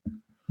care.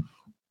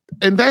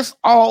 And that's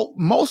all.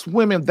 Most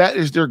women, that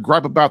is their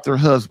gripe about their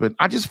husband.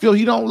 I just feel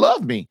he don't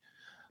love me.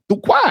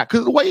 Why? Because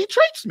of the way he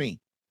treats me.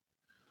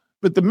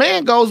 But the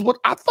man goes, well,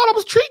 I thought I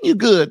was treating you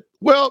good.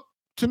 Well,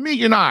 to me,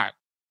 you're not.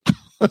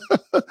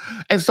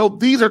 And so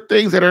these are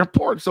things that are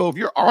important. So if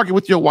you're arguing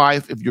with your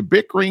wife, if you're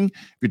bickering,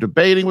 if you're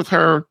debating with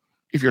her,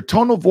 if your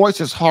tone of voice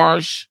is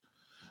harsh,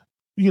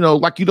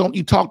 like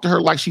you talk to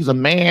her like she's a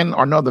man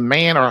or another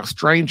man or a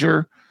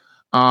stranger.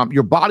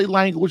 Your body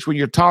language when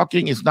you're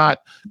talking is not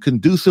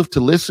conducive to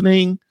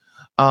listening.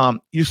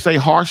 You say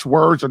harsh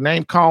words or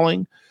name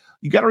calling.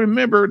 You got to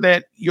remember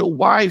that your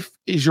wife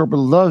is your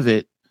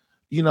beloved,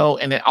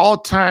 and at all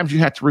times you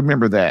have to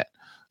remember that.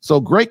 So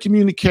great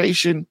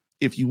communication.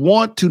 If you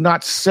want to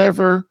not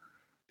sever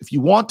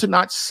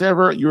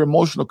your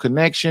emotional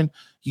connection,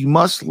 you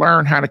must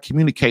learn how to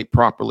communicate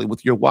properly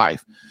with your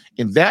wife.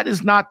 And that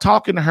is not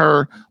talking to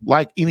her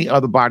like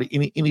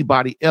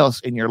anybody else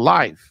in your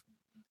life.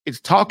 It's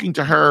talking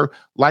to her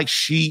like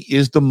she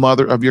is the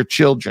mother of your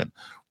children.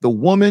 The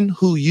woman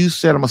who you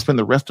said I'm going to spend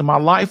the rest of my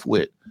life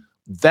with.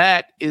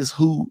 That is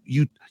who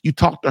you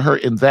talk to her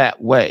in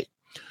that way.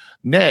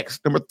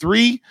 Next, number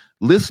 3,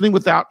 listening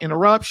without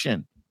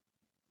interruption.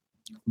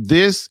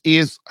 This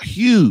is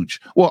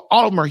huge. Well,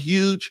 all of them are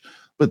huge,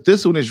 but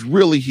this one is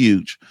really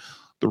huge.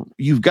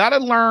 You've got to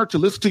learn to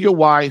listen to your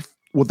wife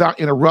without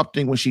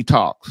interrupting when she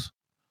talks.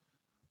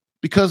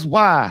 Because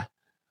why?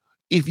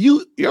 If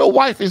your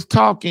wife is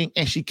talking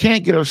and she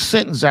can't get her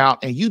sentence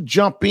out and you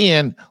jump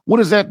in, what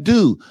does that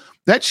do?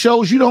 That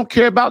shows you don't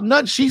care about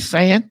nothing she's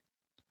saying.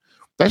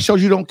 That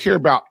shows you don't care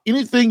about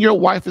anything your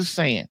wife is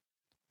saying.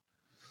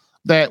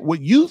 That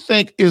what you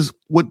think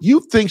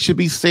should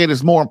be said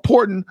is more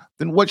important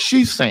than what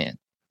she's saying.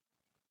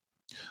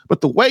 But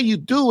the way you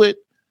do it,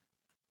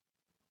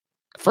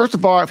 first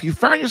of all, if you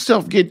find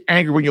yourself getting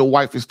angry when your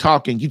wife is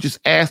talking, you just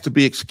ask to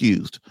be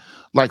excused.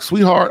 Like,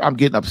 sweetheart, I'm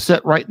getting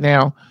upset right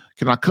now.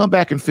 Can I come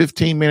back in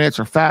 15 minutes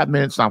or 5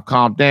 minutes? And I'll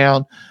calm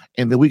down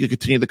and then we can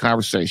continue the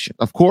conversation.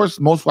 Of course,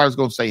 most wives are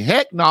going to say,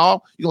 heck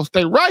no, you're going to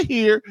stay right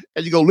here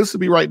and you're going to listen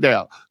to me right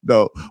now.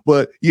 No,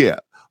 but yeah.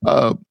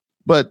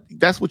 But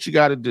that's what you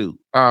got to do.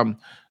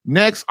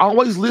 Next,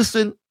 always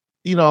listen,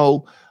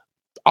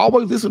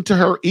 always listen to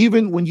her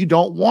even when you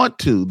don't want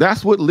to.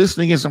 That's what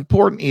listening is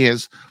important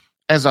is.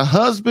 As a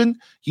husband,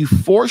 you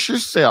force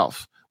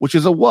yourself, which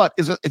is a what?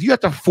 If you have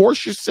to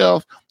force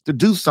yourself to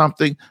do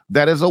something,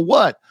 that is a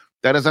what?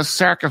 That is a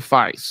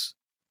sacrifice.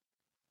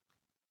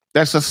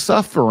 That's a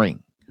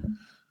suffering.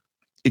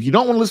 If you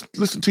don't want to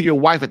listen to your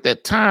wife at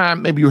that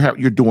time, maybe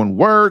you're doing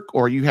work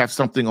or you have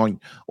something on,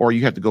 or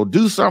you have to go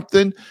do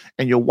something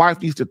and your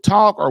wife needs to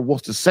talk or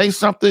wants to say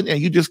something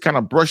and you just kind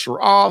of brush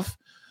her off,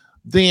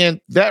 then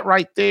that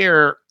right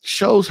there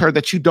shows her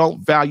that you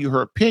don't value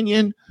her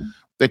opinion,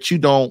 that you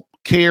don't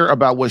care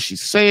about what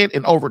she's saying.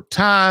 And over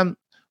time,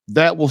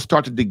 that will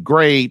start to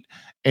degrade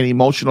an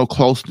emotional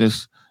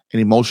closeness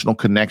and emotional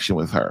connection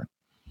with her.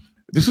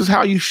 This is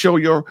how you show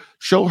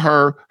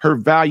her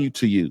value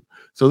to you.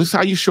 So this is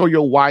how you show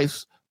your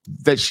wife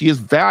that she is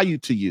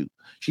valued to you.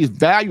 She is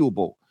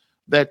valuable,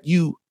 that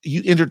you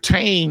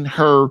entertain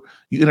her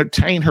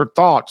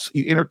thoughts,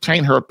 you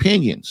entertain her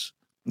opinions,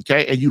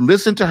 okay? And you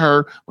listen to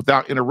her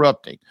without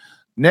interrupting.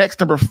 Next,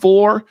 number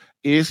 4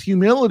 is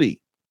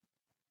humility.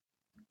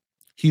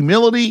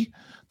 Humility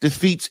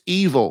defeats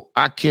evil.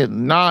 I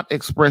cannot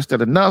express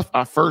that enough.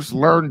 I first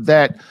learned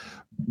that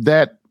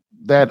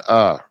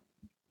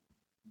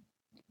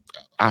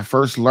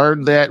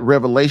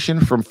revelation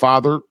from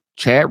Father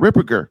Chad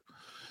Ripperger.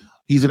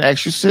 He's an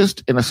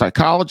exorcist and a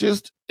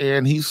psychologist,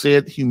 and he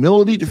said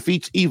humility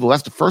defeats evil.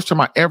 That's the first time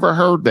I ever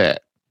heard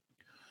that.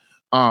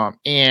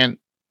 And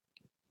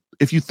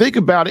if you think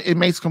about it, it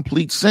makes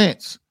complete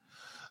sense.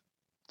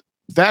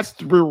 That's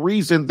the real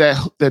reason that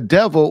the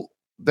devil,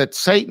 that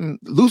Satan,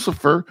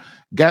 Lucifer,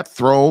 got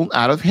thrown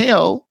out of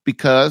hell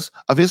because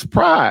of his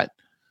pride.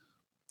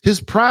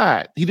 His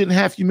pride. He didn't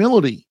have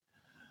humility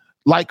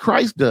like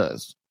Christ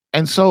does.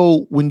 And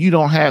so when you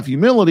don't have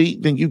humility,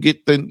 then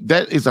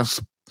that is a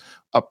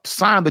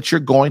sign that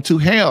you're going to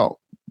hell.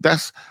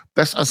 That's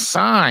a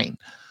sign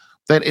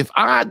that if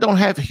I don't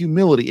have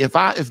humility, if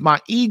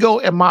my ego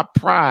and my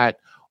pride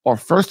are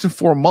first and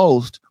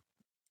foremost,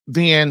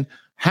 then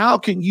how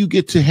can you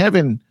get to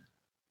heaven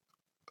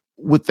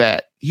with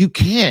that? You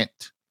can't.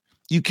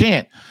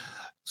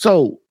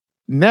 So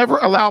never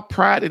allow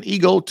pride and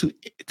ego to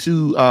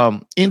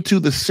into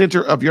the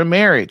center of your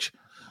marriage.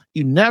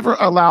 You never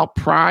allow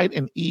pride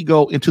and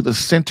ego into the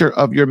center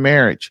of your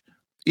marriage.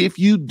 If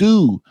you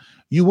do,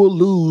 you will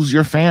lose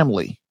your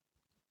family.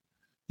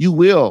 You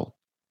will.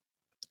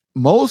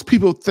 Most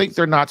people think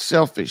they're not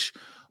selfish.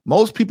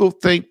 Most people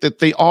think that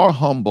they are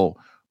humble.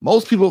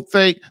 Most people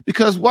think,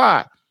 because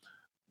why?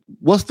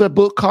 What's the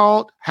book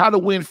called? How to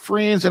Win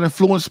Friends and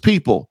Influence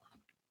People.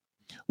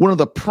 One of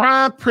the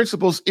prime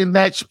principles in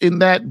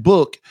that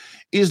book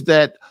is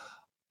that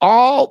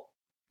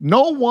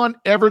no one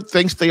ever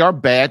thinks they are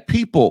bad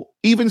people.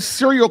 Even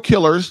serial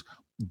killers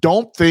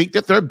don't think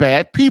that they're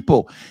bad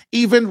people.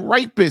 Even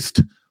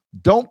rapists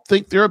don't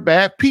think they're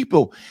bad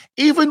people.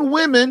 Even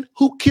women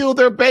who kill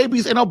their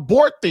babies and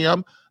abort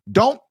them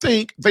don't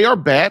think they are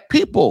bad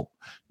people.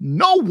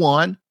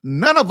 None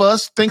of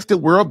us thinks that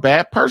we're a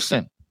bad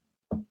person.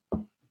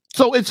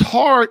 So it's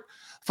hard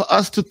for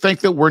us to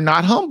think that we're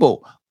not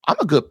humble. I'm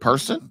a good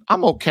person.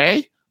 I'm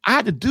okay. I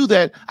had to do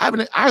that.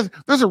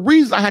 There's a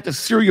reason I had to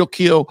serial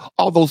kill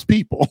all those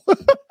people.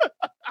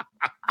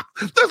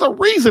 There's a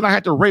reason I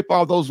had to rape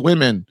all those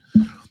women.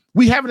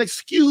 We have an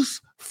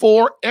excuse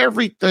for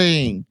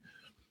everything.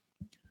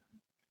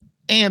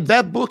 And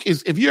that book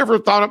is, if you ever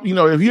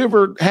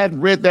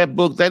had read that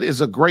book, that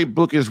is a great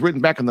book. It's written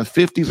back in the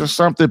 50s or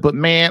something. But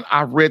man,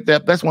 I read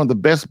that. That's one of the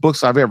best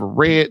books I've ever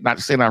read. Not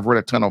to say I've read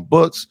a ton of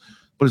books,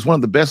 but it's one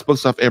of the best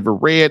books I've ever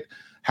read.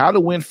 How to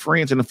Win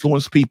Friends and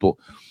Influence People.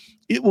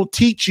 It will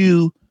teach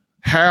you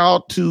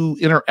how to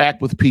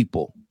interact with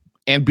people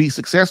and be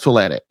successful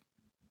at it.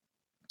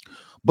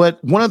 But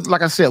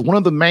like I said, one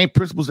of the main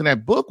principles in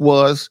that book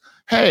was,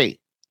 hey,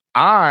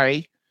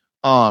 I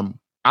am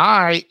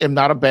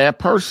not a bad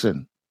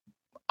person.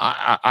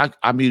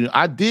 I mean,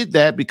 I did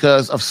that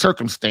because of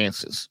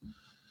circumstances.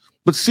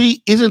 But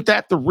see, isn't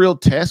that the real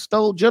test,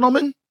 though,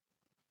 gentlemen?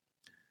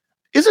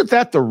 Isn't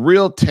that the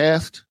real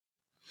test?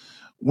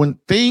 When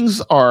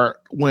things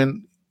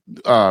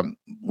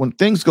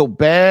go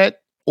bad,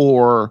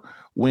 or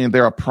when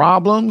there are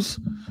problems,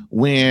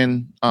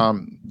 when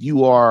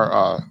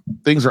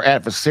things are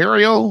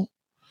adversarial,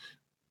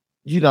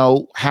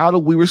 how do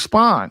we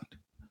respond?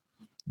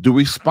 Do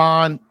we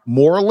respond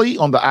morally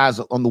on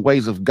the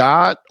ways of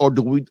God, or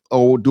do we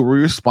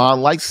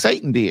respond like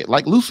Satan did,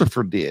 like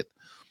Lucifer did,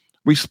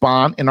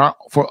 respond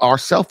for our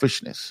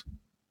selfishness?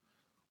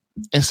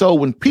 And so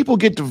when people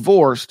get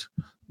divorced,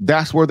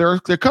 that's where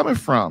they're coming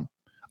from.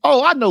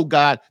 Oh, I know,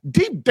 God.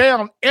 Deep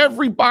down,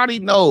 everybody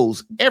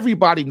knows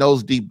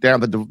deep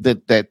down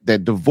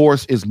that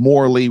divorce is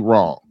morally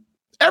wrong.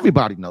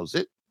 Everybody knows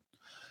it.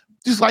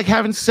 Just like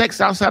having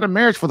sex outside of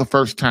marriage for the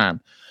first time.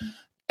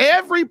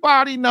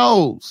 Everybody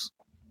knows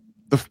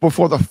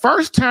before the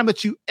first time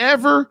that you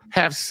ever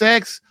have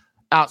sex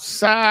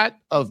outside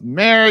of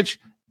marriage,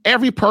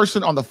 every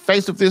person on the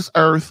face of this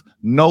earth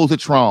knows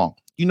it's wrong.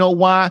 You know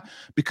why?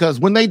 Because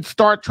when they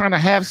start trying to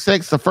have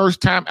sex the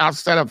first time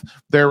outside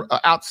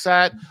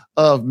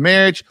of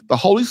marriage, the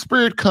Holy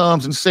Spirit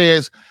comes and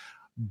says,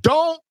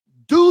 "Don't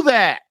do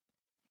that."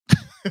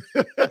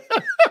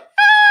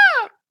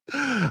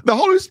 The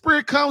Holy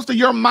Spirit comes to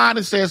your mind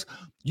and says,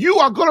 "You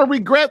are going to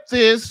regret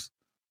this.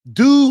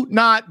 Do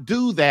not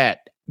do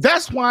that."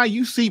 That's why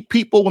you see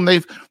people when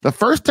the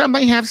first time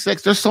they have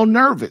sex, they're so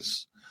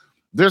nervous.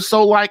 They're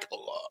so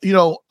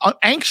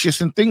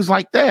anxious and things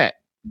like that.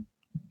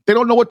 They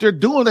don't know what they're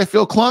doing. They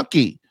feel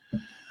clunky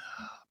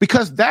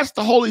because that's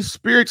the Holy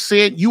Spirit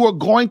saying, you are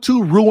going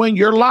to ruin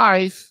your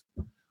life.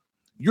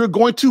 You're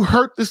going to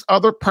hurt this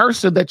other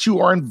person that you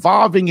are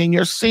involving in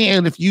your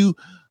sin if you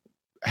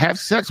have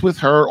sex with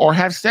her or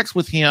have sex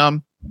with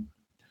him.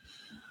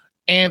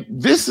 And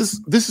this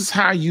is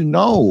how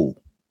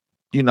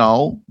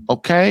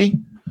okay?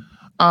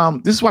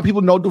 This is why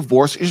people know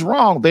divorce is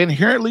wrong. They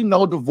inherently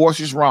know divorce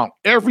is wrong.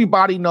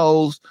 Everybody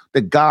knows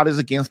that God is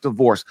against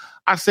divorce.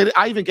 I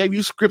even gave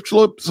you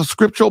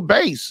scriptural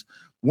base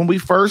when we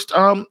first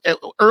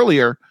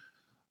earlier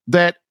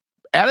that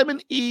Adam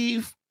and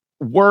Eve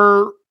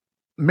were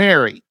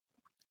married,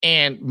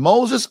 and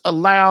Moses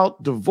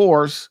allowed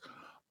divorce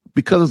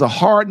because of the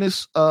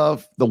hardness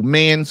of the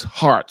men's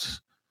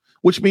hearts.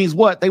 Which means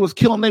what? They was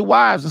killing their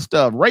wives and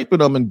stuff, raping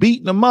them and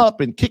beating them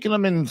up and kicking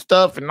them and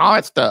stuff and all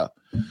that stuff.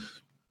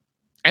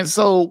 And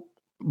so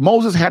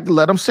Moses had to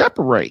let them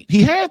separate.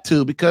 He had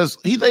to, because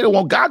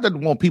God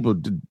doesn't want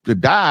people to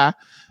die.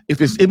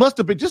 It must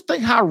have been, just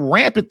think how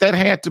rampant that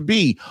had to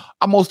be.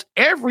 Almost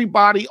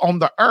everybody on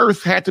the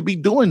earth had to be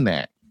doing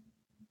that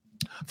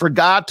for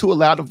God to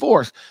allow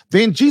divorce.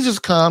 Then Jesus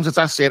comes, as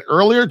I said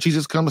earlier,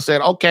 Jesus comes and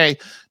said, okay,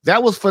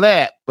 that was for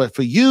that. But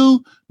for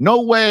you,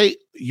 no way,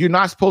 you're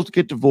not supposed to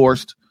get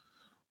divorced,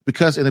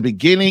 because in the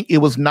beginning, it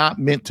was not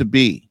meant to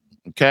be.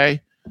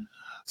 Okay.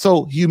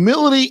 So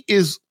humility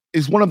is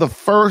one of the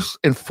first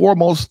and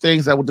foremost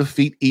things that will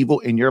defeat evil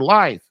in your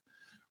life.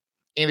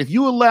 And if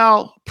you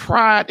allow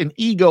pride and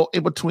ego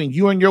in between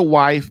you and your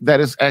wife,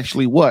 that is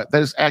actually what?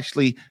 That is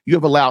actually, you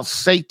have allowed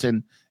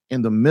Satan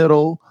in the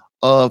middle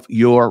of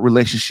your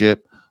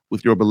relationship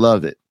with your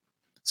beloved.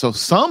 So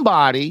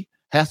somebody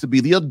has to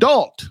be the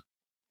adult,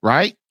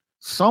 right?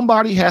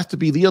 Somebody has to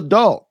be the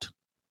adult.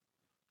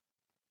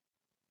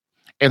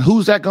 And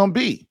who's that going to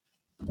be?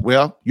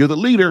 Well, you're the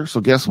leader.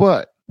 So guess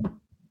what?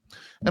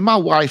 And my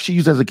wife, she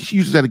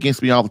uses that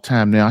against me all the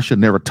time now. I should have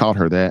never taught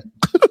her that.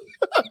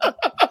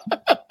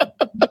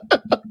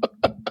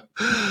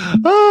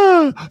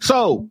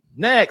 So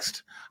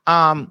next,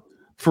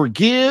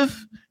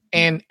 forgive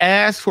and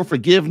ask for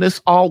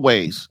forgiveness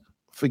always.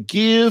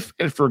 Forgive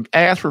and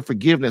ask for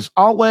forgiveness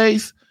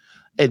always.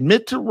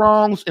 Admit to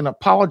wrongs and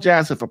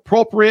apologize if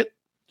appropriate.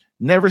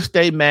 Never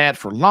stay mad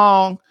for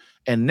long,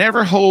 and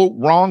never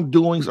hold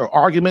wrongdoings or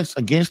arguments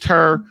against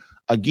her.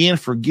 Again,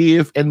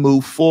 forgive and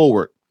move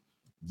forward.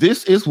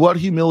 This is what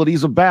humility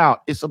is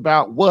about. It's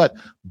about what?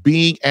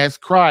 Being as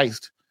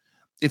Christ.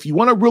 If you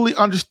want to really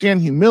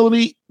understand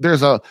humility,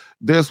 there's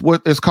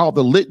what is called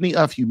the litany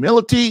of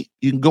humility.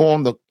 You can go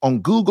on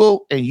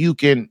Google and you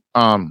can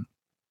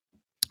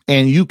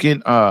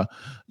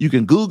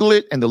Google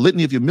it, and the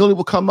litany of humility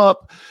will come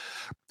up.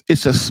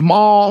 It's a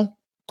small,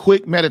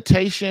 quick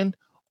meditation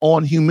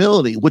on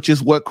humility, which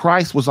is what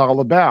Christ was all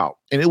about.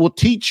 And it will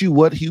teach you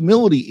what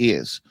humility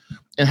is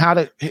and how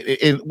to,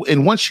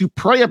 and once you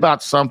pray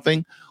about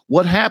something,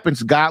 what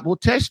happens? God will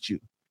test you,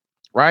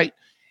 right?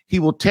 He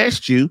will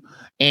test you,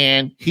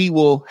 and he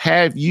will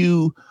have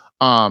you,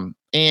 and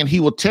he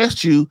will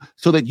test you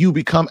so that you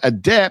become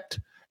adept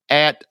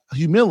at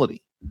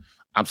humility.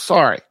 I'm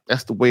sorry.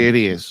 That's the way it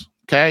is.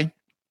 Okay.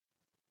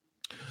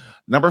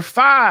 Number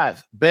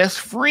 5, best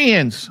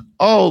friends.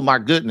 Oh my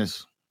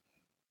goodness.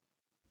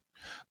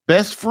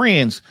 Best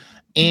friends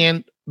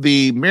in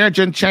the Marriage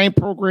Unchained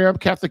program,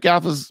 Catholic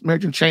Alpha's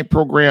Marriage Unchained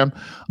program.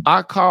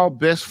 I call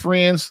best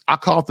friends, I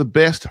call it the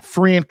best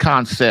friend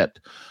concept,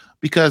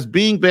 because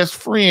being best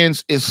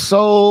friends is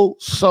so,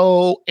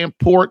 so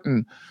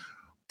important.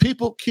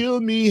 People kill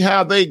me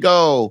how they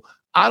go.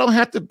 I don't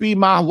have to be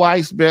my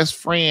wife's best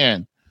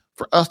friend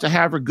for us to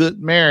have a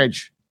good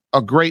marriage,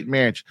 a great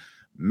marriage.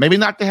 Maybe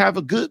not to have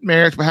a good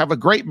marriage, but have a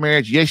great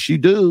marriage. Yes, you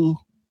do.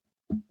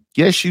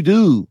 Yes, you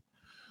do.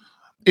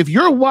 If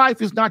your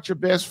wife is not your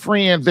best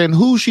friend, then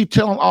who's she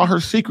telling all her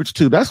secrets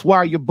to? That's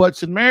why your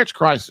butt's in marriage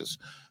crisis,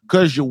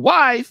 because your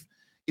wife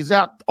is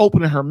out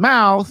opening her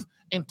mouth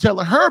and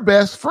telling her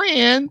best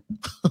friend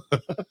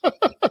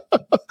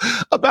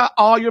about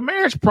all your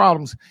marriage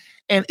problems.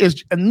 And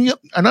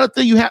another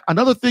thing you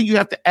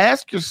have to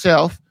ask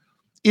yourself,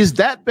 is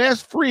that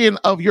best friend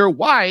of your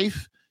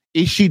wife,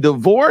 is she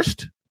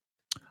divorced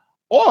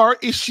or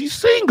is she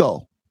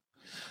single?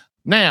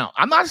 Now,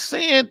 I'm not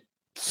saying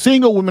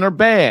single women are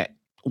bad.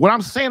 What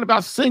I'm saying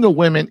about single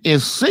women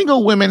is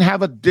single women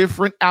have a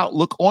different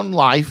outlook on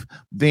life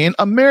than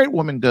a married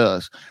woman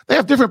does. They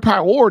have different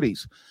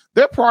priorities.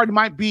 Their priority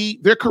might be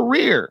their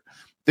career.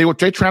 They're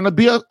trying to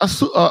be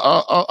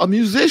a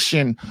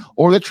musician,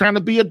 or they're trying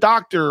to be a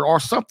doctor, or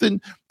something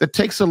that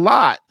takes a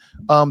lot.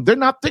 They're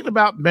not thinking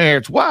about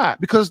marriage. Why?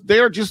 Because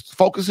they're just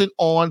focusing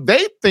on,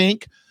 they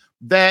think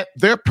that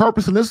their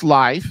purpose in this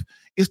life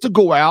is to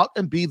go out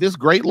and be this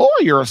great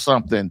lawyer or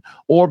something,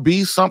 or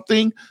be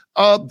something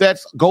that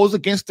goes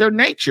against their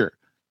nature.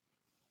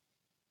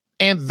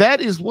 And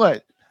that is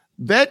what?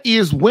 That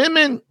is,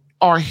 women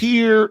are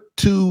here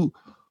to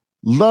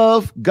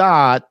love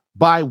God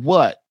by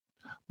what?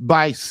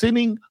 By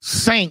sending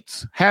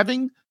saints,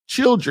 having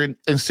children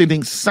and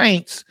sending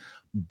saints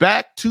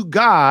back to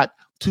God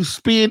to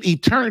spend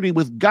eternity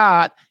with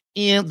God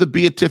in the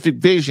beatific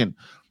vision.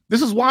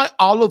 This is why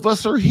all of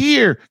us are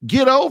here.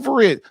 Get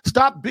over it.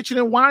 Stop bitching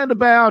and whining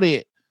about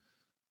it.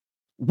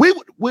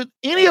 Would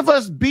any of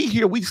us be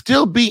here? We'd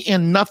still be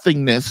in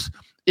nothingness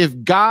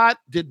if God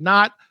did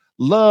not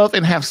love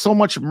and have so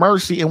much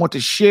mercy and want to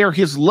share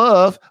his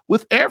love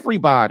with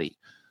everybody.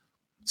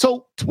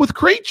 So with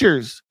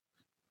creatures.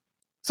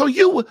 So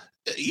you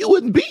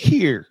wouldn't be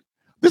here.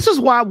 This is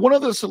why one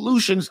of the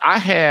solutions I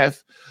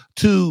have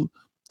to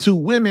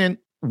women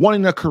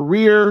wanting a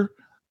career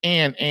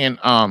and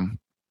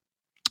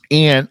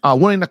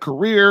wanting a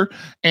career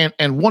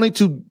and wanting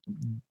to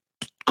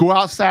go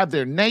outside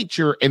their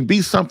nature and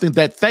be something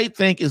that they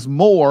think is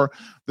more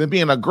than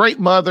being a great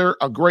mother,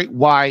 a great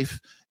wife,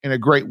 and a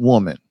great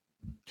woman.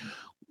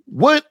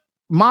 What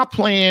my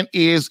plan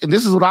is, and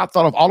this is what I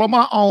thought of all on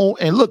my own,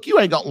 and look, you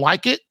ain't gonna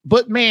like it,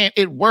 but man,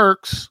 it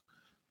works.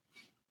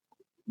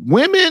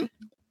 Women,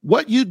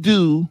 what you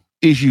do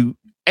is you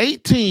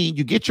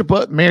get your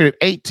butt married at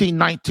 18,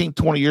 19,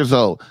 20 years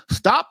old.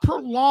 Stop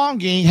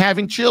prolonging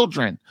having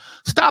children.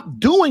 Stop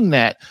doing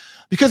that,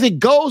 because it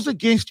goes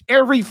against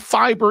every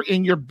fiber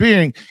in your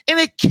being. And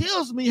it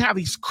kills me how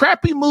these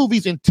crappy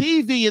movies and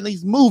TV and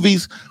these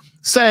movies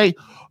say,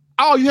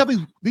 oh, you have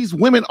these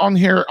women on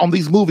here on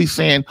these movies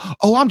saying,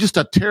 oh, I'm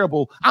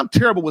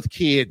terrible with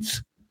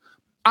kids.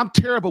 I'm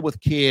terrible with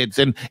kids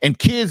and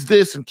kids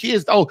this and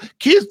kids. Oh,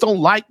 kids don't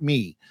like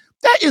me.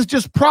 That is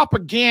just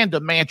propaganda,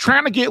 man,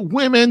 trying to get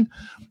women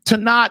to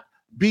not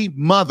be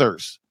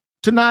mothers,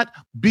 to not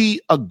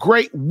be a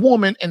great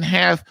woman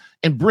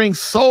and bring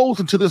souls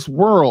into this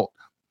world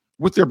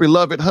with their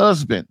beloved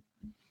husband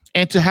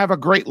and to have a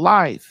great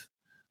life.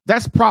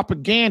 That's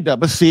propaganda.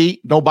 But see,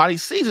 nobody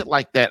sees it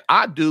like that.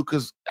 I do,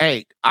 because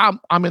hey,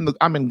 I'm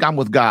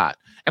with God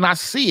and I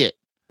see it,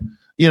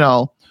 you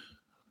know.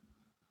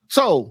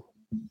 So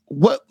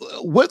what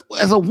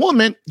as a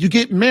woman, you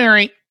get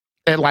married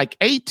at like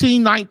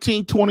 18,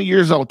 19, 20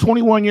 years old,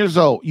 21 years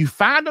old. You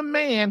find a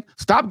man,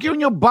 stop giving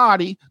your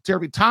body to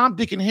every Tom,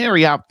 Dick, and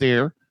Harry out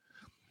there.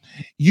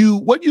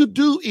 What you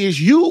do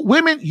is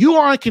women, you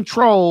are in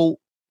control.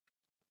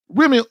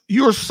 Women,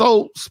 you're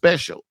so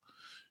special.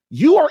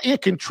 You are in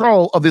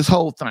control of this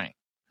whole thing.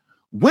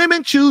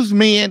 Women choose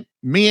men.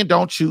 Men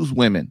don't choose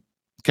women.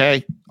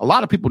 Okay. A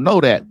lot of people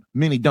know that.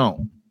 Many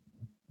don't.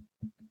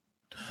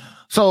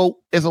 So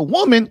as a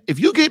woman, if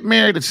you get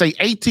married at say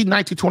 18,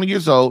 19, 20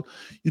 years old,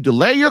 you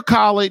delay your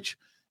college,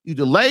 you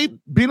delay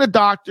being a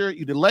doctor,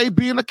 you delay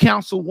being a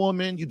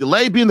councilwoman, you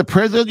delay being the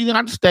president of the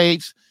United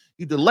States,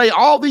 you delay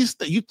all these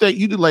you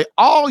delay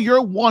all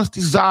your wants,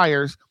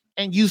 desires,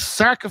 and you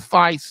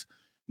sacrifice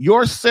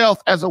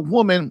yourself as a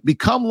woman,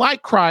 become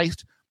like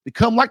Christ,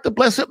 become like the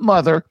Blessed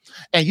Mother,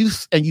 and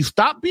you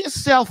stop being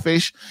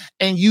selfish,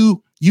 and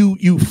you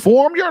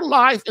form your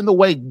life in the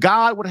way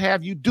God would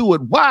have you do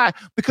it. Why?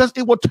 Because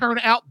it will turn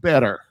out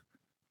better.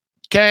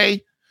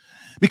 Okay?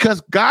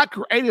 Because God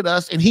created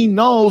us and he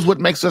knows what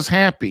makes us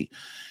happy.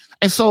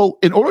 And so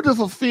in order to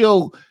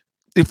fulfill,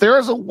 if there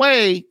is a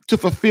way to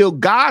fulfill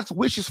God's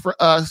wishes for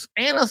us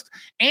and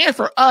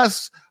for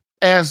us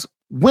as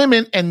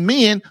women and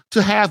men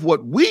to have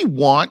what we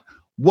want,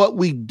 what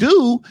we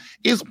do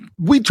is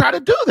we try to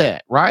do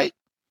that, right?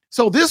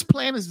 So this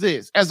plan is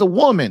this. As a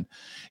woman,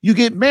 you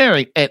get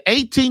married at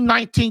 18,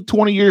 19,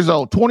 20 years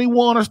old,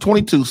 21 or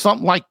 22,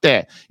 something like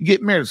that. You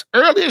get married as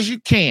early as you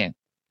can.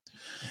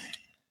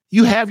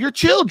 You have your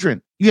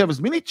children. You have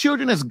as many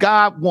children as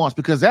God wants,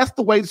 because that's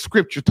the way the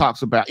scripture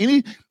talks about.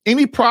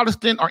 Any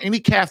Protestant or any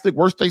Catholic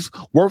worth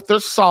their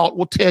salt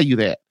will tell you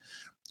that.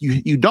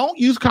 You don't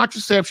use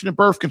contraception and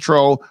birth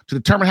control to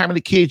determine how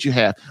many kids you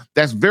have.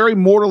 That's very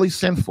mortally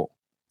sinful.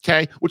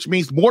 Okay. Which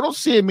means mortal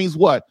sin means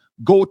what?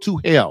 Go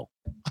to hell.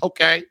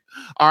 Okay.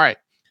 All right.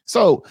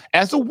 So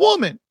as a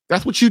woman,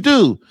 that's what you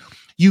do.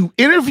 You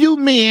interview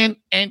men,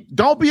 and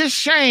don't be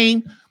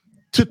ashamed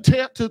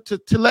to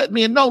let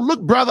men know,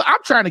 look, brother, I'm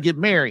trying to get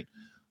married.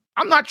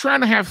 I'm not trying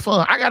to have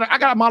fun. I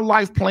got my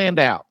life planned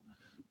out.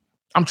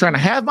 I'm trying to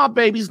have my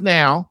babies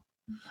now.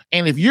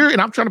 And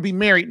I'm trying to be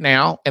married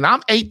now, and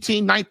I'm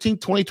 18, 19,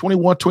 20,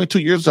 21, 22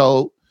 years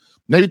old,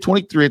 maybe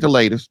 23 at the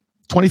latest,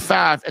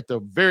 25 at the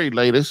very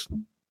latest.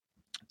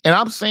 And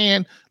I'm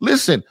saying,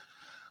 listen,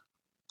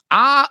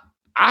 I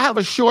have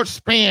a short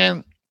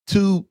span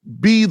to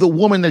be the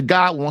woman that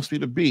God wants me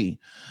to be.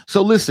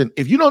 So listen,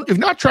 if you're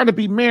not trying to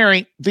be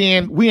married,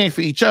 then we ain't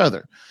for each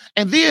other.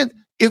 And then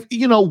if,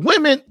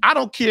 women, I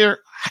don't care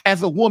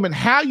as a woman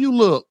how you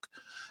look.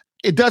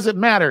 It doesn't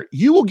matter.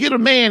 You will get a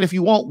man if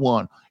you want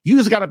one. You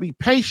just got to be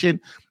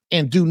patient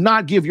and do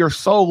not give your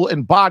soul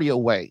and body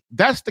away.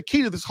 That's the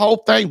key to this whole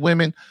thing,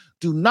 women.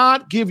 Do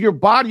not give your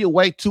body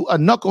away to a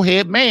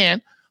knucklehead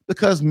man,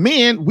 because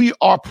men, we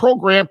are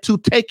programmed to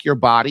take your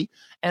body,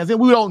 and then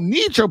we don't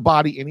need your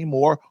body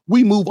anymore.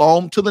 We move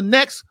on to the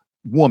next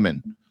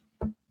woman.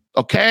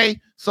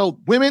 Okay? So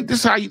women,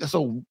 that's how you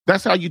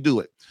do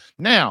it.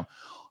 Now,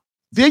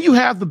 then you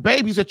have the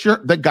babies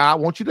that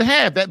God wants you to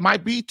have. That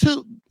might be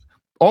 2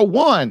 or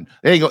 1.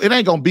 It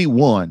ain't gonna be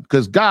 1,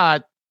 because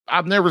God,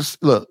 I know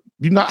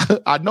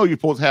you're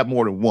supposed to have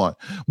more than 1.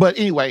 But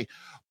anyway,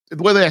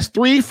 whether that's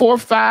 3, 4,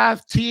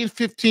 5, 10,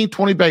 15,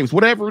 20 babies,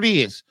 whatever it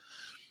is,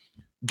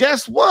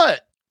 guess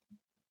what?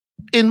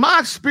 In my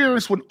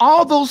experience, when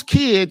all those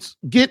kids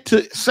get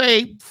to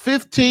say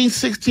 15,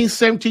 16,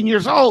 17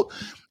 years old,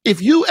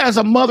 if you as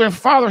a mother and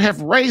father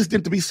have raised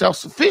them to be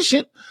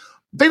self-sufficient,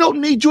 they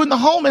don't need you in the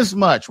home as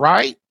much,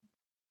 right?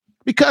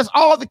 Because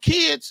all the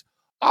kids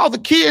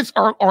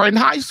are in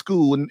high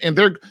school and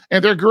they're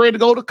ready to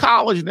go to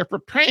college, and they're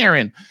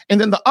preparing. And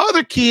then the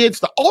other kids,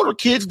 the older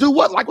kids, do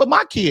what? Like with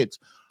my kids.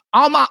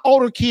 All my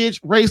older kids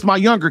raised my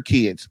younger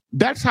kids.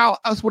 That's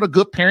what a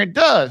good parent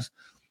does.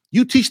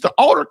 You teach the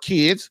older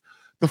kids,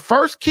 the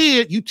first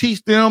kid, you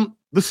teach them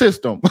the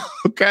system.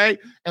 Okay.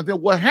 And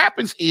then what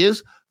happens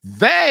is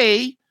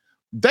they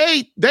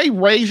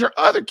raise your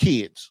other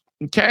kids.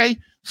 Okay.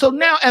 So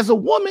now as a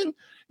woman,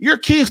 your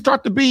kids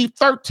start to be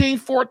 13,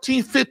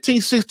 14,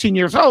 15, 16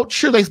 years old.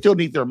 Sure, they still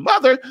need their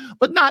mother,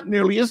 but not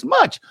nearly as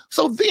much.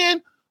 So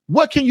then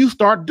what can you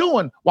start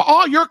doing? Well,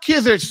 all your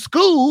kids are at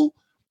school,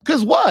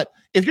 because what?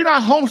 If you're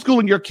not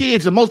homeschooling your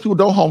kids, and most people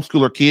don't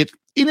homeschool their kids,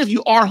 even if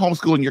you are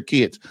homeschooling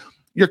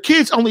your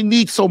kids only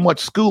need so much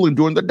schooling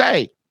during the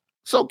day.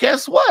 So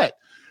guess what?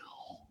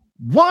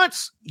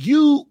 Once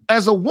you,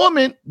 as a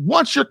woman,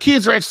 once your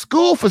kids are at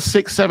school for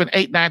 6, 7,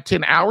 8, 9,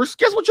 10 hours,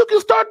 guess what you can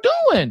start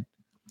doing?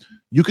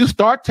 You can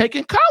start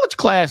taking college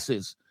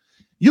classes.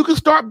 You can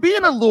start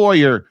being a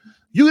lawyer.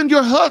 You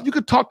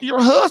can talk to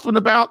your husband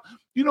about,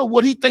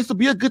 what he thinks would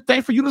be a good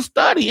thing for you to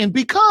study and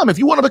become. If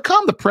you want to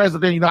become the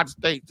president of the United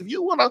States, if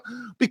you want to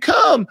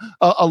become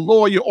a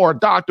lawyer or a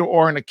doctor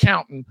or an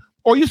accountant,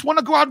 or you just want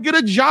to go out and get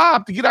a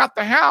job to get out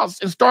the house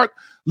and start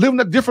living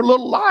a different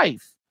little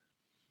life.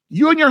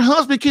 You and your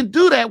husband can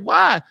do that.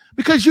 Why?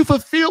 Because you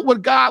fulfilled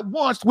what God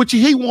wants, which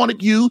he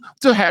wanted you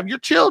to have your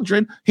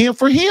children, him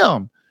for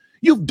him.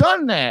 You've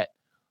done that.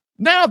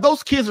 Now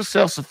those kids are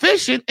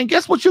self-sufficient, and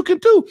guess what you can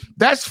do?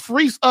 That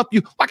frees up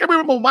you. Like I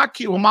remember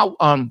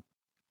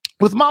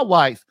with my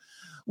wife,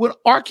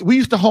 we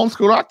used to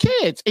homeschool our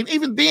kids. And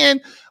even then,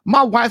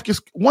 my wife,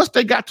 once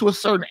they got to a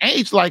certain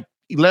age, like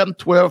 11,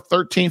 12,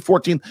 13,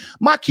 14,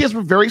 my kids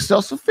were very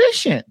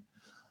self-sufficient.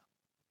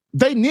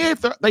 They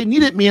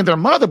needed me and their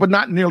mother, but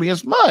not nearly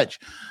as much.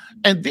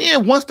 And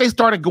then once they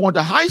started going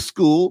to high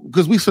school,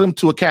 because we sent them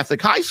to a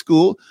Catholic high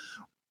school,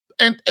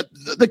 and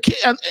the kid,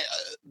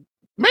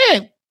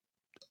 man,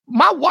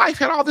 my wife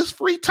had all this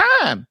free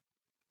time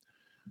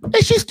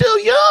and she's still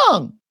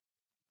young.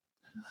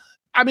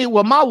 I mean,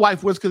 well, my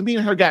wife was, because me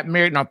and her got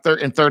married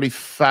in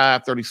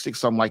 35, 36,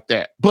 something like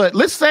that. But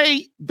let's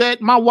say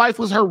that my wife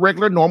was her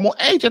regular normal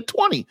age at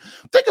 20.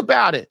 Think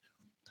about it.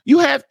 You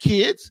have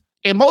kids,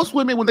 and most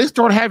women, when they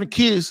start having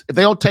kids, if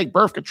they don't take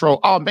birth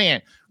control, oh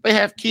man, they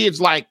have kids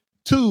like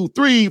 2,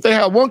 3, they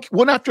have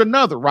one after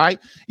another, right?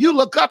 You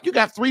look up, you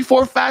got 3,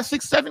 4, 5,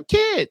 6, 7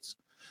 kids.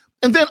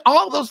 And then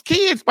all those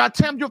kids, by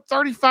the time you're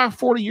 35,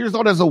 40 years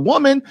old as a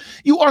woman,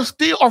 you are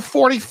still, or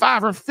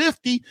 45 or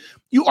 50,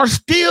 you are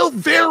still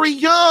very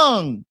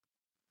young.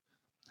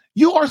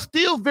 You are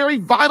still very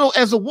vital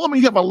as a woman.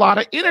 You have a lot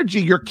of energy.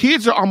 Your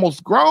kids are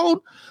almost grown.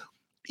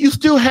 You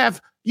still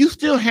have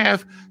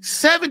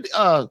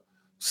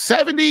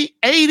 70,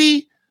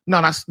 80.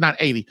 No, that's not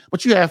 80,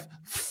 but you have,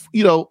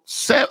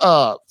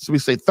 so we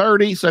say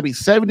 30, so that'd be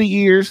 70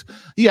 years.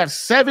 You have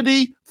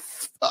 70,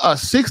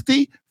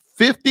 60,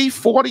 50,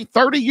 40,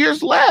 30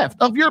 years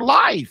left of your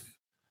life.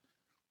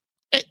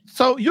 And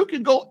so you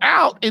can go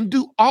out and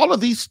do all of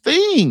these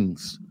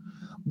things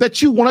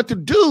that you wanted to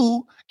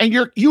do, and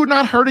you're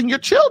not hurting your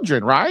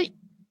children, right?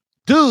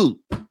 Dude,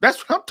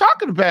 that's what I'm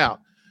talking about.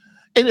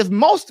 And if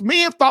most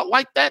men thought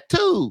like that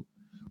too,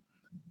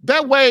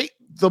 that way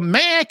the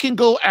man can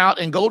go out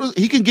and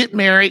he can get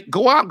married,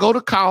 go out, go to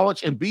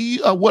college, and be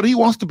what he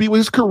wants to be with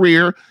his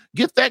career,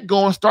 get that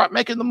going, start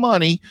making the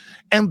money.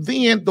 And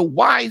then the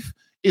wife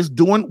is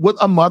doing what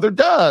a mother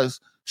does.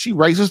 She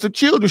raises the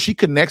children. She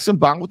connects and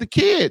bonds with the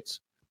kids.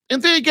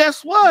 And then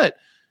guess what?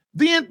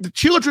 Then the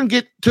children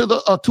get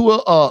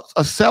to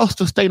a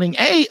self-sustaining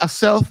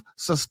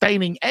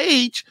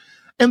age,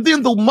 and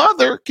then the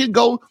mother can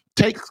go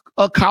take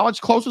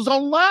college courses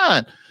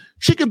online.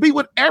 She can be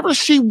whatever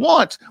she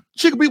wants.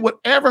 She can be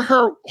whatever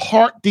her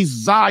heart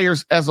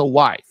desires as a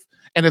wife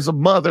and as a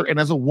mother and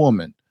as a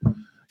woman.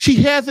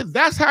 She has it.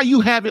 That's how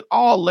you have it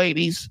all,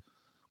 ladies.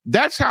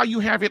 That's how you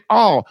have it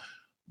all.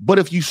 But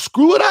if you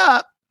screw it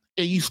up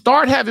and you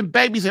start having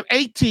babies at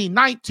 18,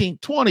 19,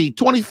 20,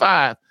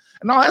 25,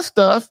 and all that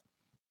stuff,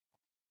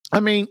 I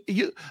mean,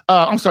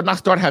 not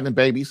start having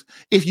babies.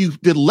 If you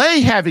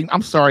delay having,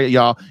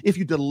 if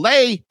you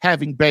delay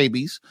having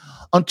babies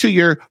until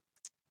you're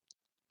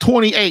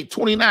 28,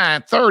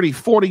 29, 30,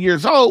 40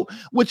 years old,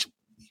 which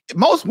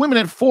most women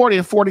at 40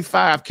 and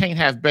 45 can't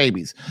have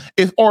babies,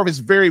 if it's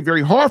very,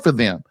 very hard for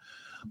them.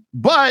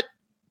 But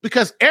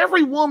because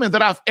every woman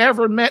that I've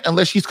ever met,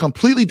 unless she's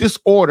completely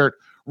disordered,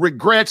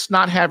 regrets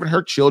not having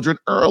her children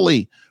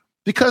early.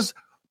 Because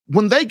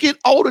when they get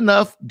old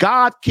enough,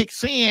 God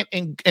kicks in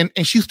and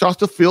she starts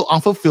to feel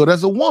unfulfilled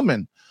as a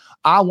woman.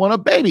 I want a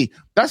baby.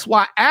 That's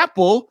why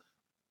Apple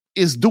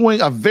is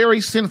doing a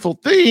very sinful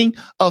thing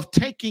of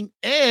taking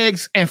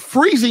eggs and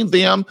freezing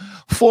them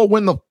for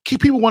when the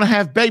people want to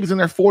have babies in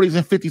their 40s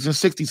and 50s and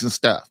 60s and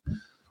stuff.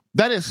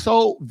 That is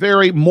so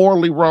very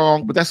morally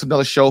wrong, but that's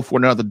another show for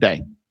another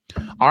day.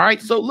 All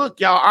right. So look,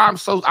 y'all,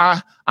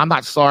 I'm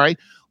not sorry.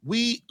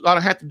 We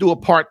gotta have to do a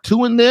part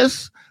 2 in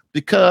this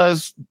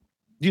because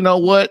you know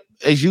what?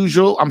 As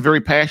usual, I'm very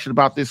passionate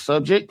about this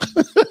subject.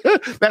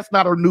 That's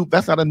not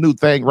a new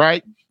thing,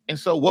 right? And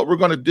so what we're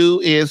going to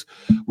do is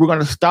we're going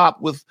to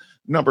stop with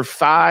number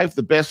 5,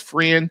 the best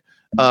friend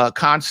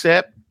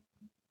concept.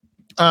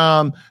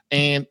 And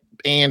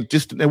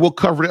we'll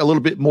cover it a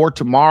little bit more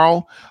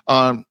tomorrow,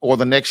 or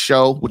the next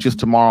show, which is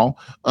tomorrow.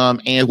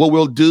 And what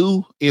we'll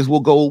do is we'll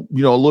go, a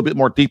little bit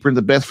more deeper in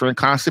the best friend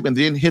concept, and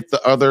then hit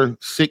the other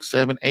 6,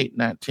 7, 8,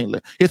 9, 10,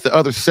 hit the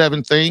other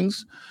 7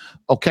 things.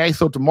 Okay.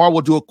 So tomorrow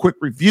we'll do a quick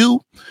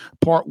review,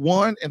 part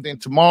 1, and then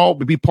tomorrow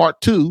will be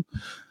part 2.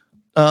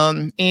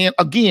 And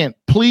again,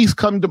 please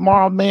come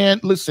tomorrow, man.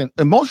 Listen,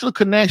 emotional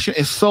connection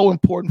is so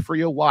important for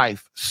your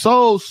wife.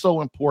 So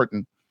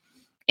important.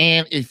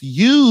 And if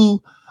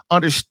you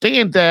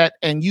understand that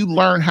and you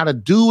learn how to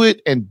do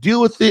it and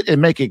deal with it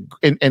and make it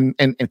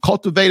and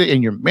cultivate it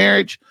in your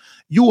marriage,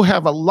 you will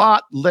have a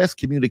lot less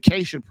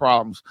communication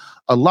problems,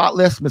 a lot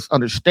less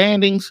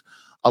misunderstandings,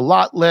 a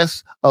lot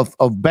less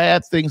of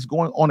bad things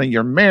going on in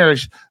your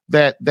marriage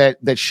that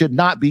should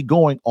not be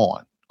going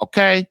on.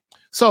 Okay.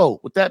 So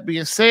with that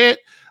being said,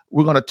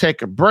 we're going to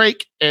take a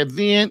break and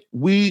then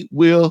we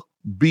will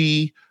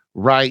be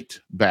right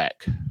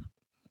back.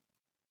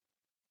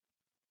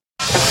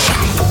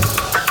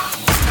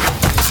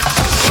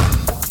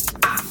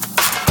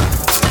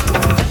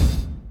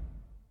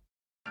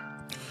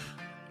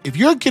 If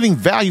you're getting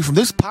value from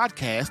this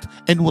podcast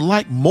and would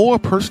like more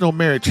personal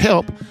marriage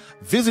help,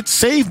 visit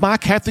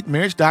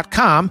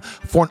SaveMyCatholicMarriage.com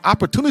for an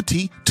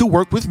opportunity to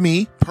work with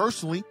me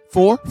personally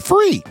for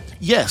free.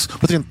 Yes,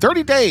 within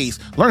 30 days,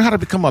 learn how to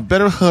become a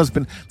better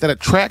husband that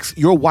attracts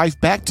your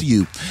wife back to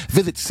you.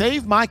 Visit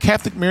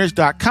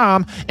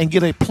SaveMyCatholicMarriage.com and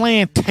get a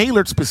plan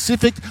tailored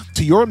specific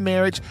to your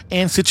marriage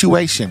and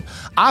situation.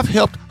 I've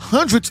helped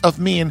hundreds of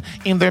men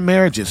in their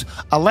marriages.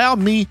 Allow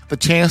me the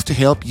chance to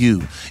help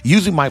you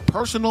using my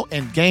personal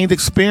and gained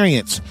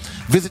experience.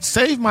 Visit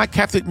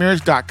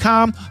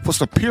SaveMyCatholicMarriage.com for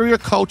superior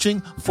coaching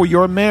coaching for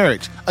your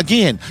marriage.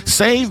 Again,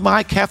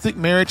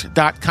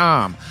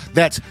 SaveMyCatholicMarriage.com.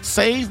 That's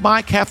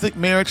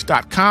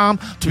SaveMyCatholicMarriage.com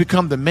to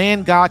become the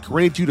man God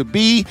created you to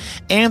be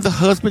and the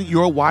husband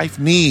your wife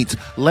needs.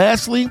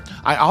 Lastly,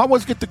 I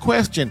always get the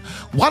question,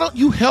 why don't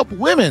you help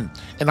women?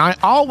 And I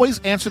always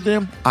answer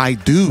them, I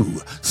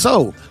do.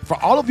 So, for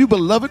all of you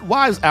beloved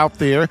wives out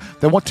there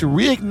that want to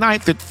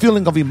reignite that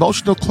feeling of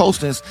emotional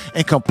closeness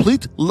and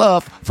complete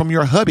love from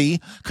your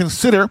hubby,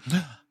 consider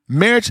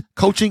marriage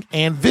coaching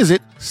and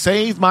visit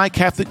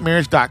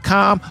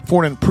SaveMyCatholicMarriage.com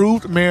for an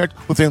improved marriage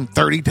within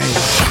 30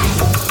 days.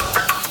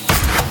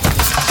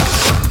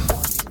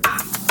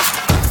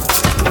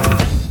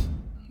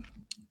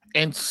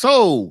 And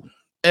so,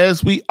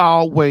 as we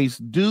always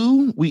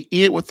do, we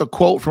end with a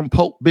quote from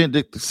Pope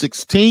Benedict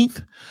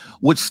XVI,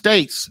 which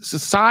states,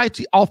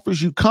 society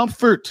offers you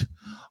comfort,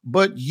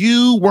 but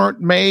you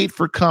weren't made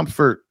for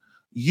comfort.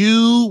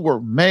 You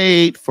were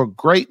made for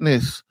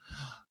greatness.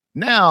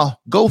 Now,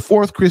 go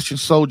forth, Christian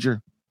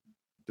soldier.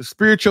 The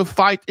spiritual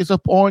fight is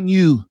upon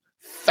you.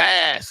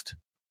 Fast,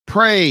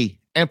 pray,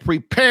 and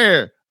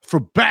prepare for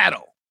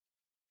battle.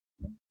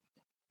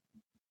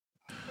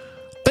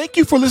 Thank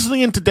you for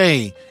listening in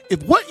today.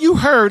 If what you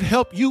heard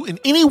helped you in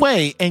any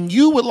way and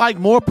you would like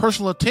more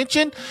personal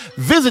attention,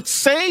 visit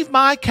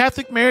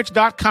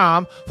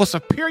SaveMyCatholicMarriage.com for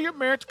superior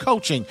marriage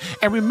coaching.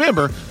 And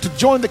remember to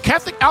join the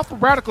Catholic Alpha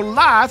Radical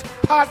Live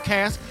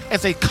podcast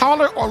as a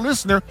caller or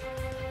listener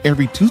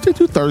every Tuesday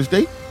through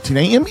Thursday, 10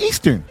 a.m.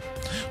 Eastern.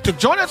 To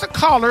join as a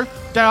caller,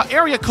 dial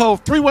area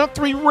code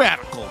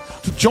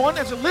 313-RADICAL. To join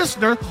as a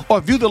listener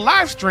or view the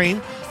live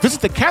stream,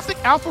 visit the Catholic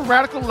Alpha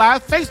Radical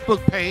Live Facebook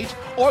page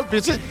or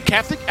visit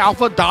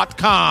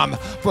CatholicAlpha.com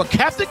for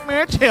Catholic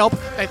marriage help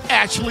that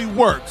actually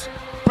works.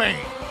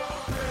 Bam!